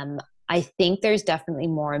 I think there's definitely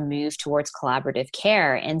more a move towards collaborative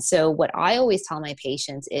care. And so what I always tell my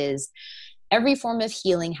patients is every form of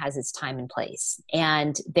healing has its time and place.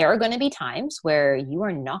 And there are going to be times where you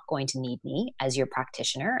are not going to need me as your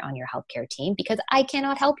practitioner on your healthcare team because I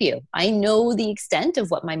cannot help you. I know the extent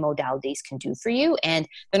of what my modalities can do for you, and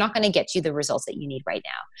they're not going to get you the results that you need right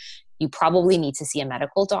now. You probably need to see a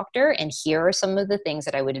medical doctor. And here are some of the things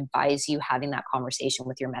that I would advise you having that conversation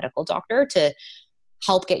with your medical doctor to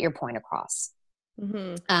help get your point across.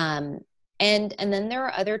 Mm-hmm. And then there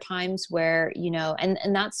are other times where,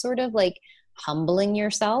 and that's sort of like humbling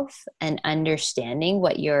yourself and understanding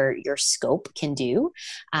what your scope can do.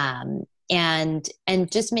 And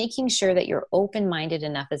just making sure that you're open-minded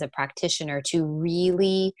enough as a practitioner to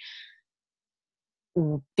really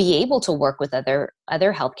be able to work with other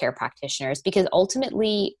healthcare practitioners, because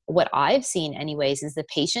ultimately what I've seen anyways is the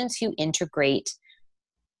patients who integrate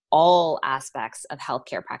all aspects of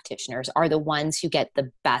healthcare practitioners are the ones who get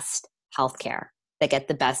the best healthcare, that get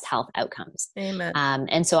the best health outcomes. Amen.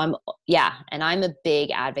 And so I'm a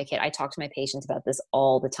big advocate. I talk to my patients about this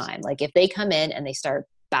all the time. Like if they come in and they start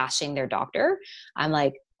bashing their doctor, I'm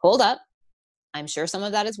like, hold up. I'm sure some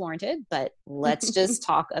of that is warranted, but let's just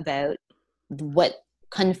talk about what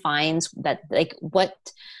confines that, like what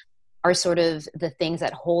are sort of the things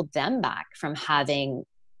that hold them back from having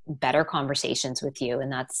better conversations with you.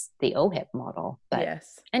 And that's the OHIP model. But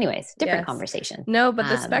anyways, different conversation. No, but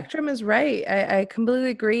the spectrum is right. I completely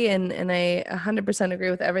agree. And I 100% agree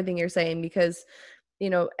with everything you're saying, because,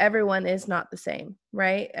 everyone is not the same,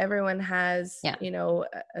 right? Everyone has,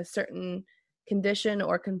 a certain condition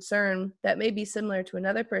or concern that may be similar to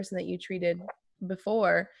another person that you treated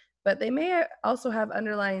before, but they may also have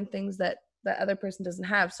underlying things that that other person doesn't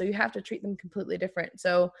have. So you have to treat them completely different.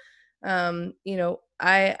 So I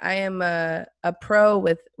am a pro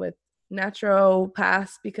with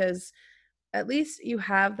naturopaths, because at least you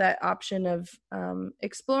have that option of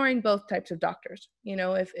exploring both types of doctors. You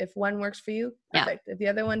know, if one works for you, perfect. If the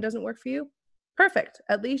other one doesn't work for you, perfect.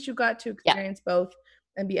 At least you got to experience both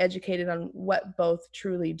and be educated on what both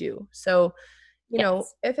truly do. So, you know,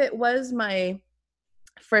 if it was my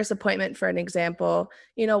first appointment, for an example,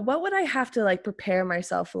 you know, what would I have to like prepare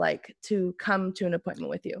myself like to come to an appointment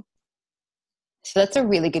with you? So that's a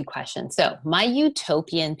really good question. So my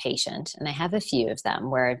utopian patient, and I have a few of them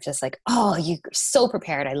where I'm just like, oh, you're so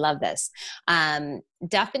prepared. I love this.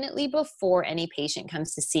 Definitely before any patient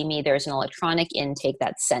comes to see me, there's an electronic intake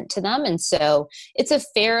that's sent to them. And so it's a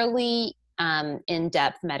fairly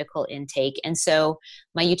in-depth medical intake. And so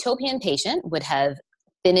my utopian patient would have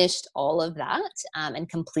finished all of that and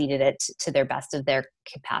completed it to their best of their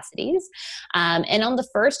capacities. And on the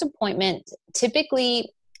first appointment, typically,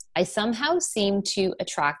 I somehow seem to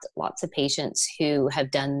attract lots of patients who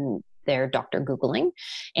have done their doctor Googling.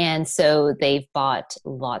 And so they've bought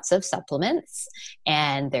lots of supplements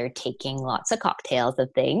and they're taking lots of cocktails of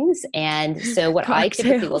things. And so what I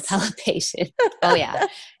typically will tell a patient, oh yeah,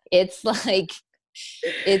 it's like,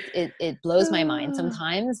 it blows my mind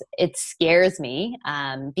sometimes. It scares me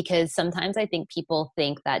because sometimes I think people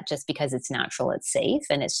think that just because it's natural, it's safe.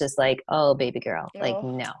 And it's just like, oh, baby girl, like,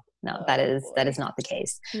 no, that is not the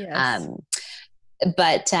case. Yes.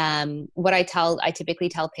 But what I typically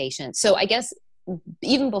tell patients, so I guess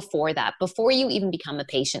even before that, before you even become a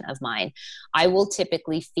patient of mine, I will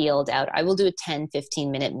typically I will do a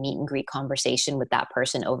 10-15 minute meet and greet conversation with that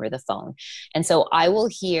person over the phone. And so I will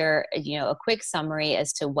hear, you know, a quick summary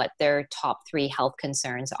as to what their top 3 health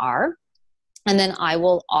concerns are. And then I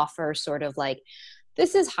will offer sort of like,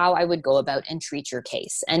 this is how I would go about and treat your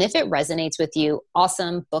case. And if it resonates with you,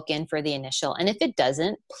 awesome, book in for the initial. And if it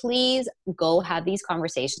doesn't, please go have these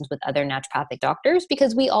conversations with other naturopathic doctors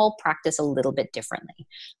because we all practice a little bit differently.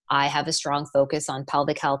 I have a strong focus on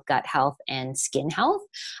pelvic health, gut health, and skin health.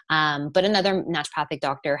 But another naturopathic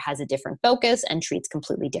doctor has a different focus and treats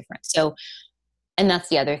completely different. So, and that's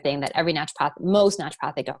the other thing that most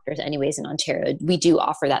naturopathic doctors anyways in Ontario, we do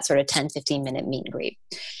offer that sort of 10-15 minute meet and greet.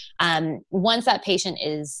 Once that person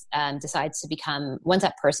once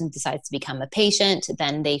that person decides to become a patient,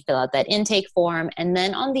 then they fill out that intake form. And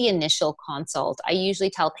then on the initial consult, I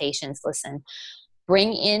usually tell patients, listen,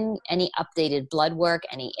 bring in any updated blood work,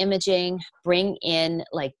 any imaging, bring in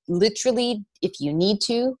like literally if you need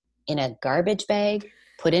to in a garbage bag,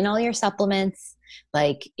 put in all your supplements.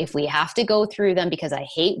 Like if we have to go through them because I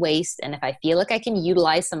hate waste. And if I feel like I can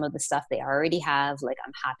utilize some of the stuff they already have, like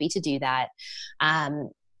I'm happy to do that.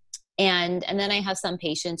 And then I have some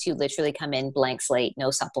patients who literally come in blank slate, no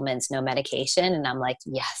supplements, no medication. And I'm like,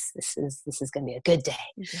 yes, this is going to be a good day.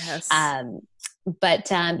 Yes.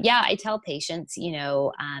 Yeah, I tell patients, you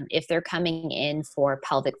know, if they're coming in for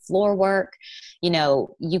pelvic floor work, you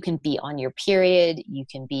know, you can be on your period, you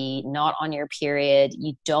can be not on your period.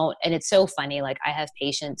 And it's so funny. Like I have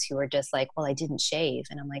patients who are just like, well, I didn't shave.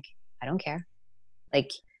 And I'm like, I don't care. Like,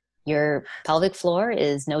 your pelvic floor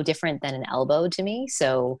is no different than an elbow to me.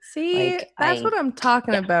 So see, like, that's what I'm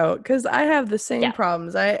talking about. Because I have the same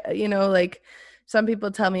problems. You know, like some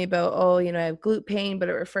people tell me about, oh, you know, I have glute pain, but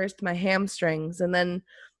it refers to my hamstrings. And then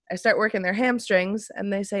I start working their hamstrings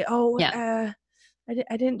and they say, oh, I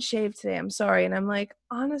didn't shave today. I'm sorry. And I'm like,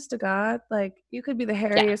 honest to God, like you could be the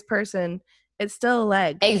hairiest person. It's still a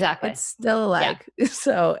leg. Exactly. It's still a leg. Yeah.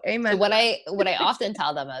 So amen. So what I often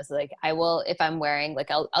tell them is like, I will, if I'm wearing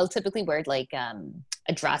like, I'll typically wear like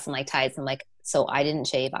a dress and like tights. I'm like, so I didn't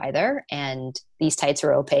shave either. And these tights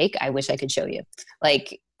are opaque. I wish I could show you.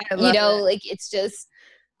 Like, you know, like it's just,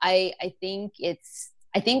 I think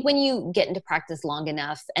when you get into practice long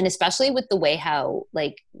enough, and especially with the way how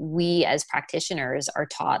like we as practitioners are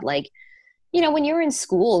taught, like, you know, when you're in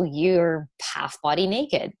school, you're half body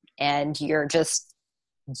naked and you're just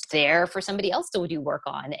there for somebody else to do work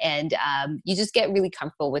on. And you just get really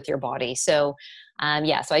comfortable with your body. So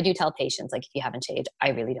so I do tell patients, like, if you haven't shaved, I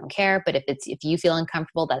really don't care. But if you feel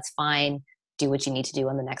uncomfortable, that's fine. Do what you need to do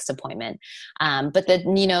on the next appointment. But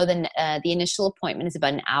the initial appointment is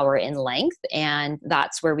about an hour in length. And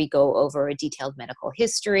that's where we go over a detailed medical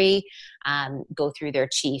history, go through their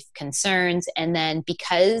chief concerns. And then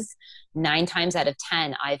because 9 times out of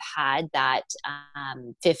 10, I've had that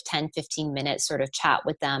 10-15 minute sort of chat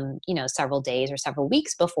with them, you know, several days or several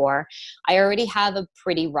weeks before, I already have a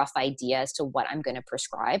pretty rough idea as to what I'm going to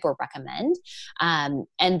prescribe or recommend. And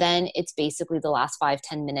then it's basically the last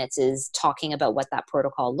 5-10 minutes is talking about what that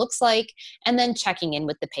protocol looks like and then checking in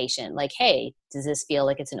with the patient. Like, hey, does this feel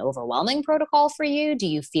like it's an overwhelming protocol for you? Do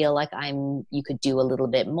you feel like you could do a little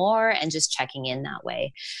bit more? And just checking in that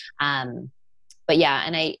way. But yeah,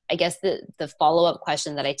 and I guess the follow-up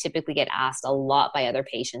question that I typically get asked a lot by other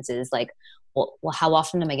patients is like, well, how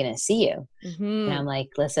often am I going to see you? And I'm like,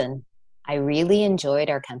 listen, I really enjoyed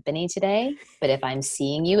our company today, but if I'm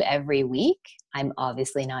seeing you every week, I'm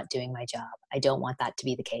obviously not doing my job. I don't want that to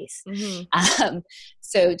be the case.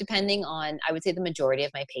 So depending on, I would say the majority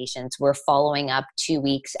of my patients, we're following up 2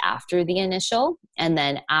 weeks after the initial. And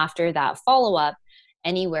then after that follow-up,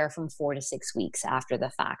 anywhere from 4 to 6 weeks after the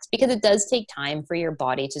fact, because it does take time for your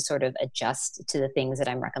body to sort of adjust to the things that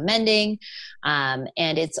I'm recommending. And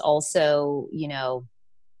it's also,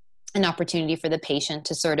 an opportunity for the patient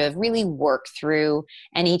to sort of really work through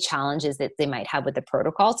any challenges that they might have with the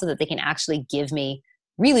protocol so that they can actually give me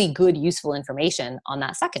really good, useful information on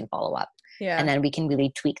that second follow-up. Yeah. And then we can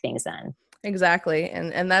really tweak things then. Exactly.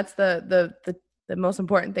 And that's the most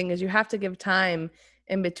important thing is you have to give time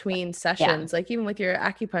in between sessions. Like even with your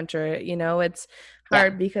acupuncture, it's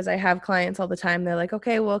hard because I have clients all the time. They're like,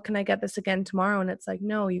 okay, well, can I get this again tomorrow? And it's like,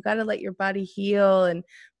 no, you got to let your body heal and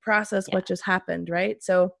process what just happened. Right.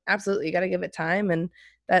 So absolutely. You got to give it time. And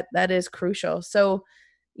that is crucial. So,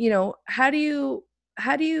 how do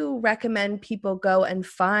you recommend people go and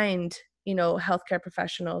find, healthcare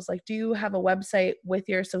professionals? Like, do you have a website with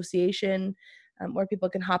your association where people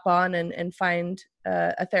can hop on and find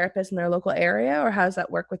a therapist in their local area, or how does that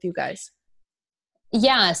work with you guys?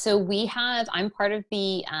 Yeah, so I'm part of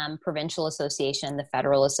the provincial association, the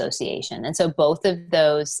federal association. And so both of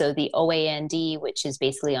those, so the OAND, which is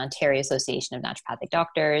basically Ontario Association of Naturopathic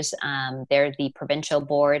Doctors, they're the provincial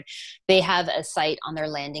board. They have a site on their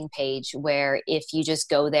landing page where if you just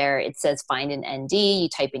go there, it says find an ND, you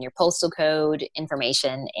type in your postal code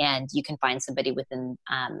information, and you can find somebody within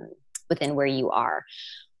where you are.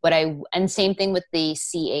 And same thing with the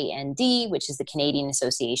CAND, which is the Canadian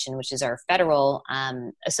Association, which is our federal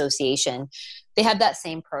association. They have that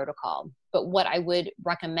same protocol. But what I would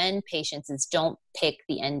recommend patients is don't pick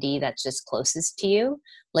the ND that's just closest to you.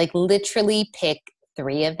 Like literally pick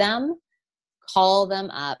 3 of them, call them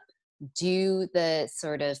up, do the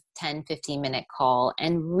sort of 10, 15-minute call,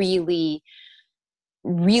 and really,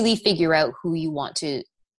 really figure out who you want to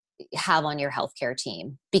have on your healthcare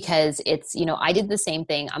team. Because it's, I did the same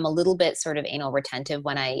thing. I'm a little bit sort of anal retentive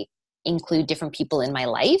when I include different people in my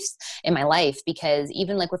life, because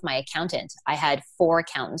even like with my accountant, I had 4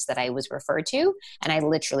 accountants that I was referred to, and I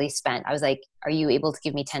literally I was like, are you able to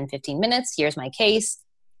give me 10, 15 minutes? Here's my case.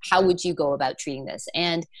 How would you go about treating this?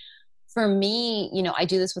 And for me, I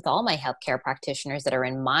do this with all my healthcare practitioners that are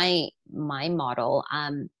in my model,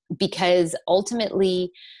 because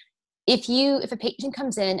ultimately, if a patient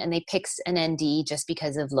comes in and they pick an ND just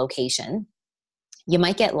because of location, you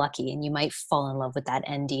might get lucky and you might fall in love with that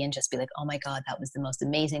ND and just be like, oh my God, that was the most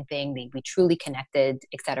amazing thing. We truly connected,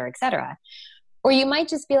 et cetera, et cetera. Or you might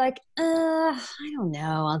just be like, I don't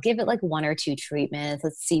know. I'll give it like 1 or 2 treatments.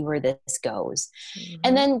 Let's see where this goes. Mm-hmm.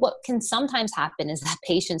 And then what can sometimes happen is that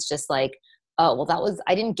patient's just like, oh, well,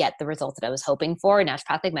 I didn't get the result that I was hoping for.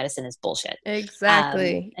 Naturopathic medicine is bullshit.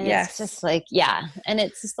 Exactly. And it's just like, and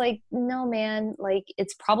it's just like, no, man, like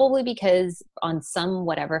it's probably because on some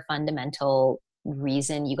whatever fundamental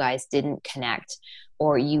reason you guys didn't connect,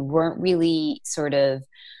 or you weren't really sort of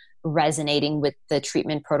resonating with the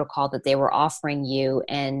treatment protocol that they were offering you.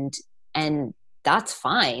 And that's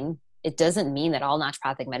fine. It doesn't mean that all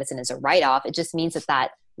naturopathic medicine is a write-off. It just means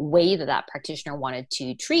that way that practitioner wanted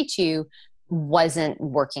to treat you wasn't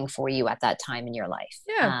working for you at that time in your life.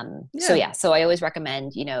 So I always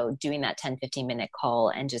recommend, doing that 10, 15-minute call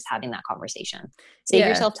and just having that conversation. Save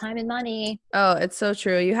yourself time and money. Oh, it's so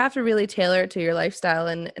true. You have to really tailor it to your lifestyle.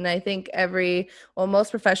 And I think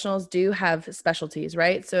most professionals do have specialties,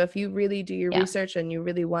 right? So if you really do your research and you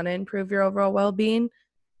really want to improve your overall well-being,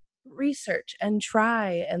 research and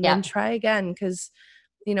try, and then try again. Because,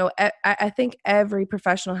 I think every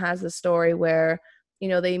professional has a story where,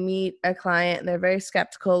 they meet a client and they're very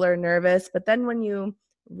skeptical or nervous, but then when you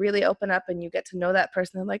really open up and you get to know that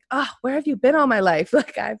person, they're like, oh, where have you been all my life?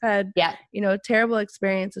 Like I've had, terrible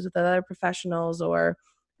experiences with other professionals or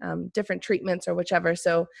different treatments or whichever.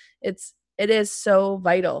 So it is so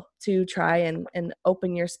vital to try and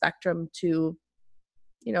open your spectrum to,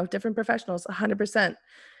 different professionals 100%.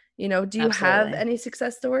 Do you Absolutely. Have any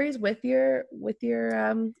success stories with your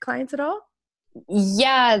clients at all?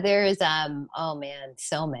 Yeah, there's oh man,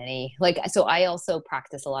 so many. So I also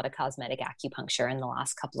practice a lot of cosmetic acupuncture in the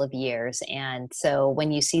last couple of years. And so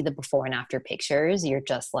when you see the before and after pictures, you're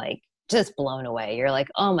just blown away. You're like,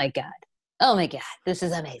 oh my God, oh my God, this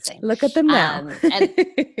is amazing. Look at them now. And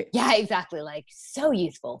yeah, exactly. Like so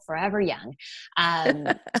youthful, forever young.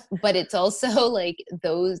 But it's also like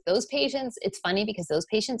those patients, it's funny because those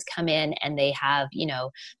patients come in and they have,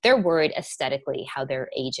 they're worried aesthetically how they're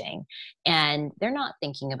aging, and they're not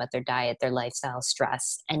thinking about their diet, their lifestyle,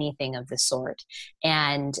 stress, anything of the sort.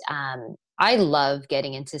 And, I love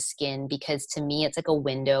getting into skin because to me, it's like a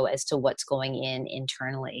window as to what's going in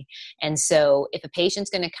internally. And so if a patient's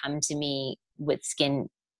going to come to me with skin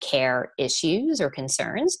care issues or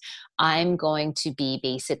concerns, I'm going to be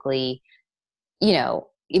basically,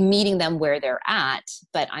 meeting them where they're at,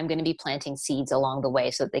 but I'm going to be planting seeds along the way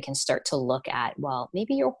so that they can start to look at, well,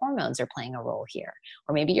 maybe your hormones are playing a role here,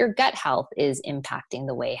 or maybe your gut health is impacting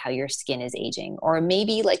the way how your skin is aging, or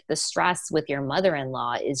maybe like the stress with your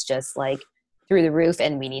mother-in-law is just like through the roof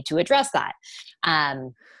and we need to address that.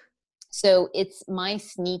 So it's my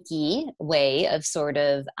sneaky way of sort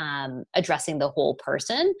of addressing the whole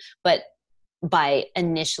person, but by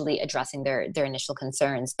initially addressing their initial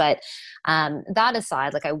concerns. But that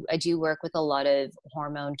aside, like I do work with a lot of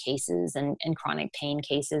hormone cases and chronic pain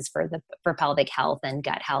cases for pelvic health and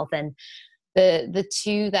gut health. And the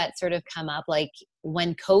two that sort of come up, like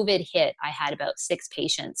when COVID hit, I had about 6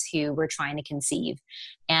 patients who were trying to conceive,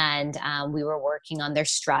 and we were working on their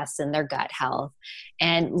stress and their gut health.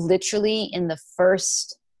 And literally in the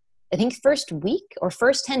first week or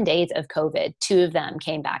first 10 days of COVID, 2 of them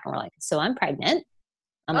came back and were like, so I'm pregnant.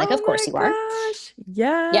 I'm like, of course you are.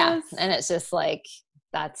 Yes. Yeah. And it's just like,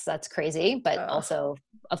 that's crazy. But also,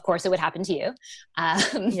 of course, it would happen to you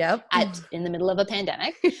in the middle of a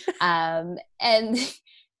pandemic. And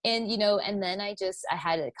then I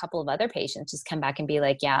had a couple of other patients just come back and be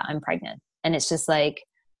like, yeah, I'm pregnant. And it's just like,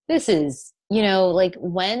 this is, like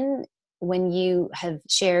when you have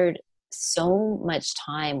shared so much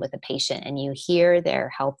time with a patient and you hear their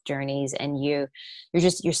health journeys and you're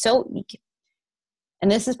so,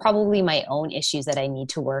 and this is probably my own issues that I need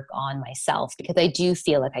to work on myself, because I do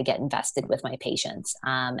feel like I get invested with my patients.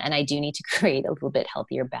 And I do need to create a little bit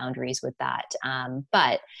healthier boundaries with that.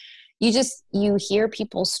 But you hear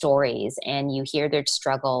people's stories and you hear their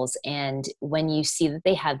struggles. And when you see that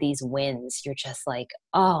they have these wins, you're just like,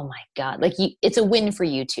 oh my God, like it's a win for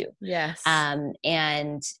you too. Yes. And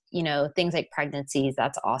things like pregnancies,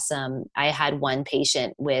 that's awesome. I had one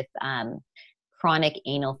patient with, chronic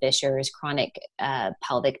anal fissures, chronic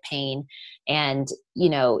pelvic pain. And,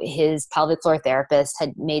 his pelvic floor therapist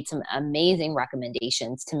had made some amazing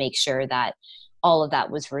recommendations to make sure that all of that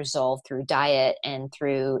was resolved through diet and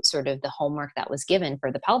through sort of the homework that was given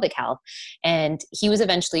for the pelvic health. And he was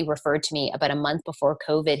eventually referred to me about a month before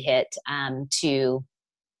COVID hit to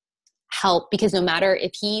help, because no matter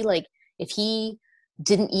if he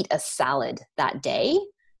didn't eat a salad that day,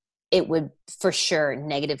 it would for sure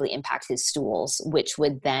negatively impact his stools, which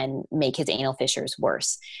would then make his anal fissures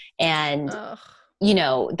worse. And,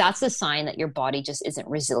 that's a sign that your body just isn't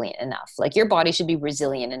resilient enough. Like your body should be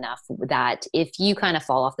resilient enough that if you kind of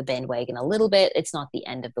fall off the bandwagon a little bit, it's not the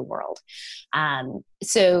end of the world.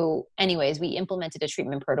 So anyways, we implemented a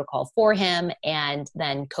treatment protocol for him, and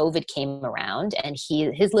then COVID came around and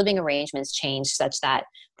his living arrangements changed such that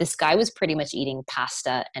this guy was pretty much eating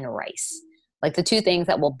pasta and rice. Like the 2 things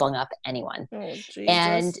that will bung up anyone. Oh, Jesus.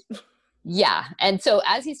 And yeah. And so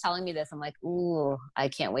as he's telling me this, I'm like, ooh, I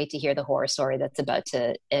can't wait to hear the horror story that's about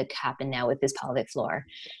to happen now with his pelvic floor.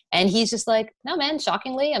 And he's just like, no, man,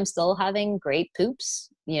 shockingly, I'm still having great poops.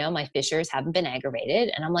 My fissures haven't been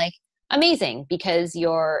aggravated. And I'm like, amazing, because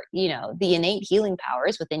the innate healing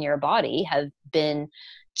powers within your body have been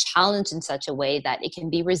challenged in such a way that it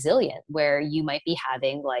can be resilient, where you might be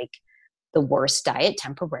having like the worst diet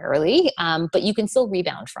temporarily, but you can still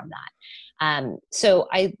rebound from that. So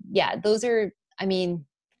I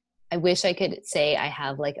wish I could say I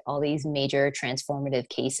have like all these major transformative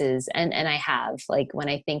cases, and I have, like when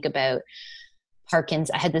I think about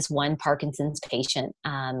I had this one Parkinson's patient,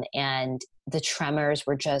 and the tremors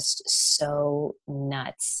were just so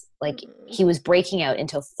nuts. Like he was breaking out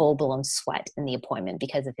into full blown sweat in the appointment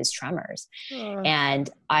because of his tremors. And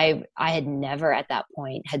I had never at that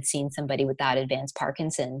point had seen somebody with that advanced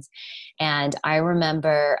Parkinson's. And I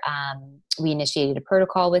remember, we initiated a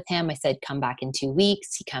protocol with him. I said, come back in 2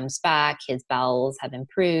 weeks. He comes back, his bowels have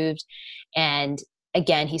improved. And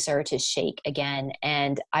again, he started to shake again.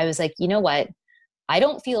 And I was like, you know what? I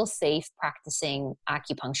don't feel safe practicing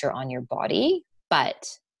acupuncture on your body, but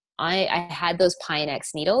I had those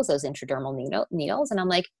Pionex needles, those intradermal needles. And I'm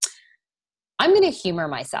like, I'm going to humor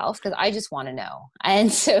myself because I just want to know. And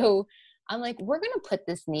so I'm like, we're going to put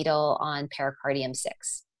this needle on pericardium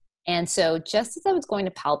 6. And so just as I was going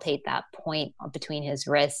to palpate that point between his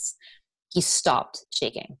wrists, he stopped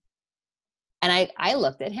shaking. And I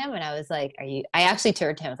looked at him and I was like, I actually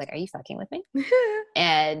turned to him. I was like, are you fucking with me?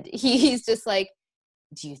 And he's just like,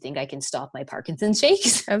 do you think I can stop my Parkinson's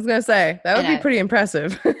shakes? I was going to say, that would be pretty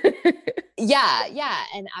impressive. Yeah.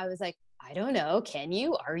 And I was like, I don't know. Can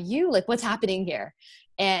you? Are you? Like, what's happening here?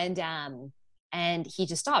 And he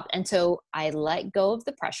just stopped. And so I let go of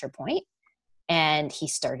the pressure point and he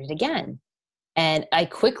started again. And I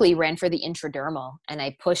quickly ran for the intradermal and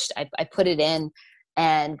I put it in,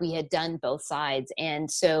 and we had done both sides. And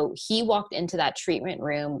so he walked into that treatment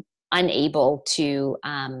room unable to,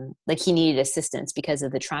 he needed assistance because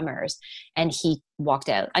of the tremors, and he walked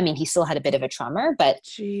out. I mean, he still had a bit of a tremor, but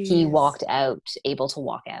he walked out, able to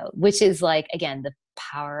walk out, which is like, again, the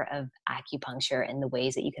power of acupuncture and the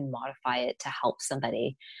ways that you can modify it to help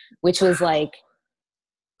somebody, which was like,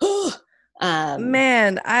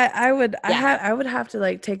 man, I would have to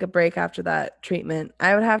like take a break after that treatment.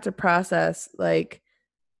 I would have to process like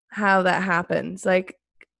how that happens. Like,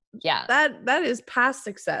 yeah, that is past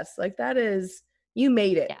success. Like, that is, you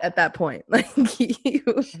made it at that point. Like, he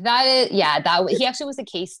actually was a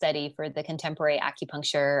case study for the Contemporary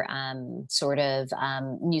Acupuncture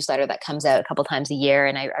newsletter that comes out a couple times a year.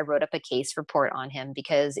 And I wrote up a case report on him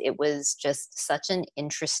because it was just such an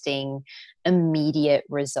interesting, immediate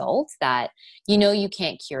result that, you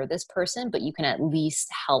can't cure this person, but you can at least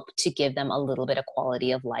help to give them a little bit of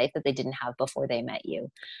quality of life that they didn't have before they met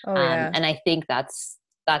you. And I think that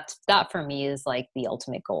for me is like the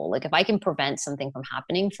ultimate goal. Like, if I can prevent something from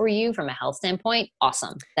happening for you from a health standpoint,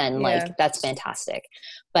 awesome. Then like, that's fantastic.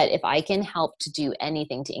 But if I can help to do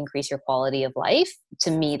anything to increase your quality of life,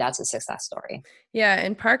 to me, that's a success story. Yeah.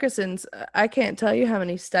 And Parkinson's, I can't tell you how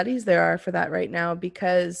many studies there are for that right now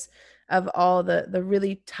because of all the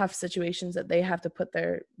really tough situations that they have to put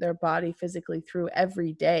their body physically through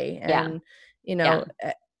every day. And,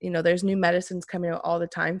 there's new medicines coming out all the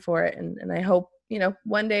time for it. And I hope,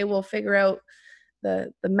 one day we'll figure out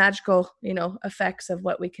the magical, effects of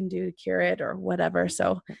what we can do to cure it or whatever.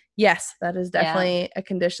 So yes, that is definitely a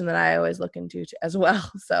condition that I always look into as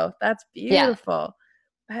well. So that's beautiful.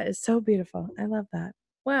 Yeah. That is so beautiful. I love that.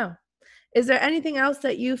 Wow. Is there anything else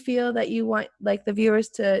that you feel that you want like the viewers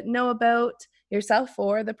to know about yourself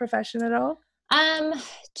or the profession at all?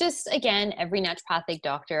 Just again, every naturopathic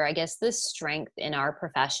doctor, I guess the strength in our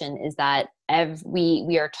profession is that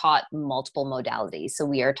we are taught multiple modalities. So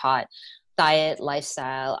we are taught diet,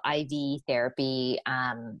 lifestyle, IV therapy,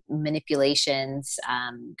 manipulations,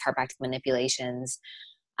 chiropractic manipulations,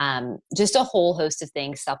 just a whole host of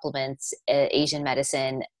things, supplements, Asian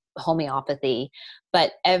medicine, homeopathy.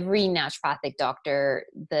 But every naturopathic doctor,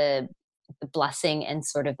 the blessing and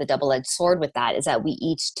sort of the double-edged sword with that is that we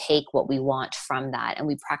each take what we want from that and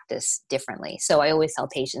we practice differently. So I always tell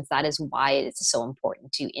patients that is why it's so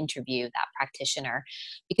important to interview that practitioner,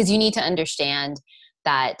 because you need to understand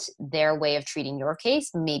that their way of treating your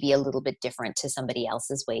case may be a little bit different to somebody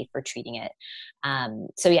else's way for treating it.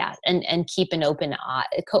 So yeah, and keep an open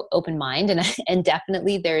mind. And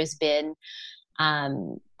definitely there's been,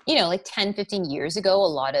 like 10, 15 years ago, a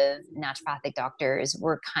lot of naturopathic doctors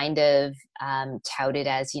were kind of touted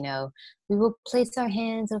as, we will place our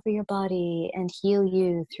hands over your body and heal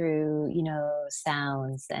you through,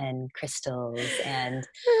 sounds and crystals. And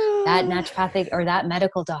that naturopathic or that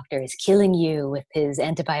medical doctor is killing you with his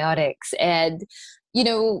antibiotics. And,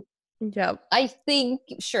 yeah, I think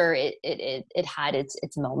sure it had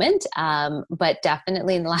its moment, but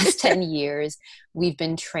definitely in the last 10 years, we've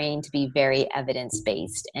been trained to be very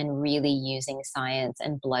evidence-based and really using science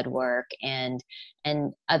and blood work and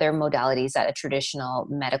other modalities that a traditional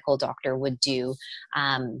medical doctor would do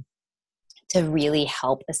to really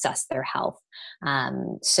help assess their health.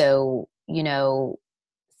 So,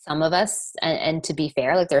 some of us, and to be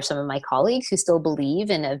fair, like there are some of my colleagues who still believe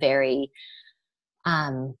in a very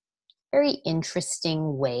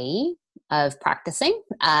interesting way of practicing.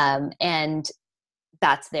 And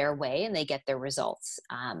that's their way and they get their results.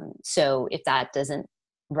 So if that doesn't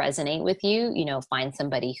resonate with you, find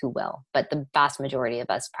somebody who will. But the vast majority of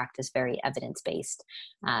us practice very evidence-based.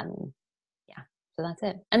 So that's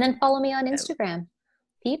it. And then follow me on Instagram,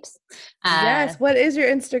 peeps. Yes. What is your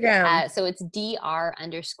Instagram? So it's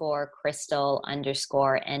Dr_Crystal_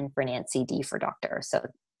 N for Nancy, D for doctor. So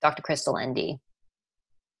Dr. Crystal ND.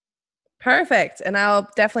 Perfect. And I'll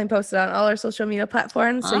definitely post it on all our social media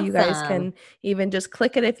platforms. Awesome. So you guys can even just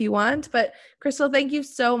click it if you want. But Crystal, thank you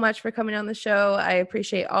so much for coming on the show. I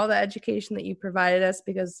appreciate all the education that you provided us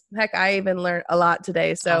because heck, I even learned a lot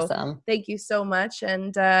today. So Thank you so much.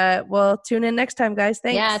 And we'll tune in next time, guys.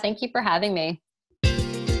 Thanks. Yeah. Thank you for having me.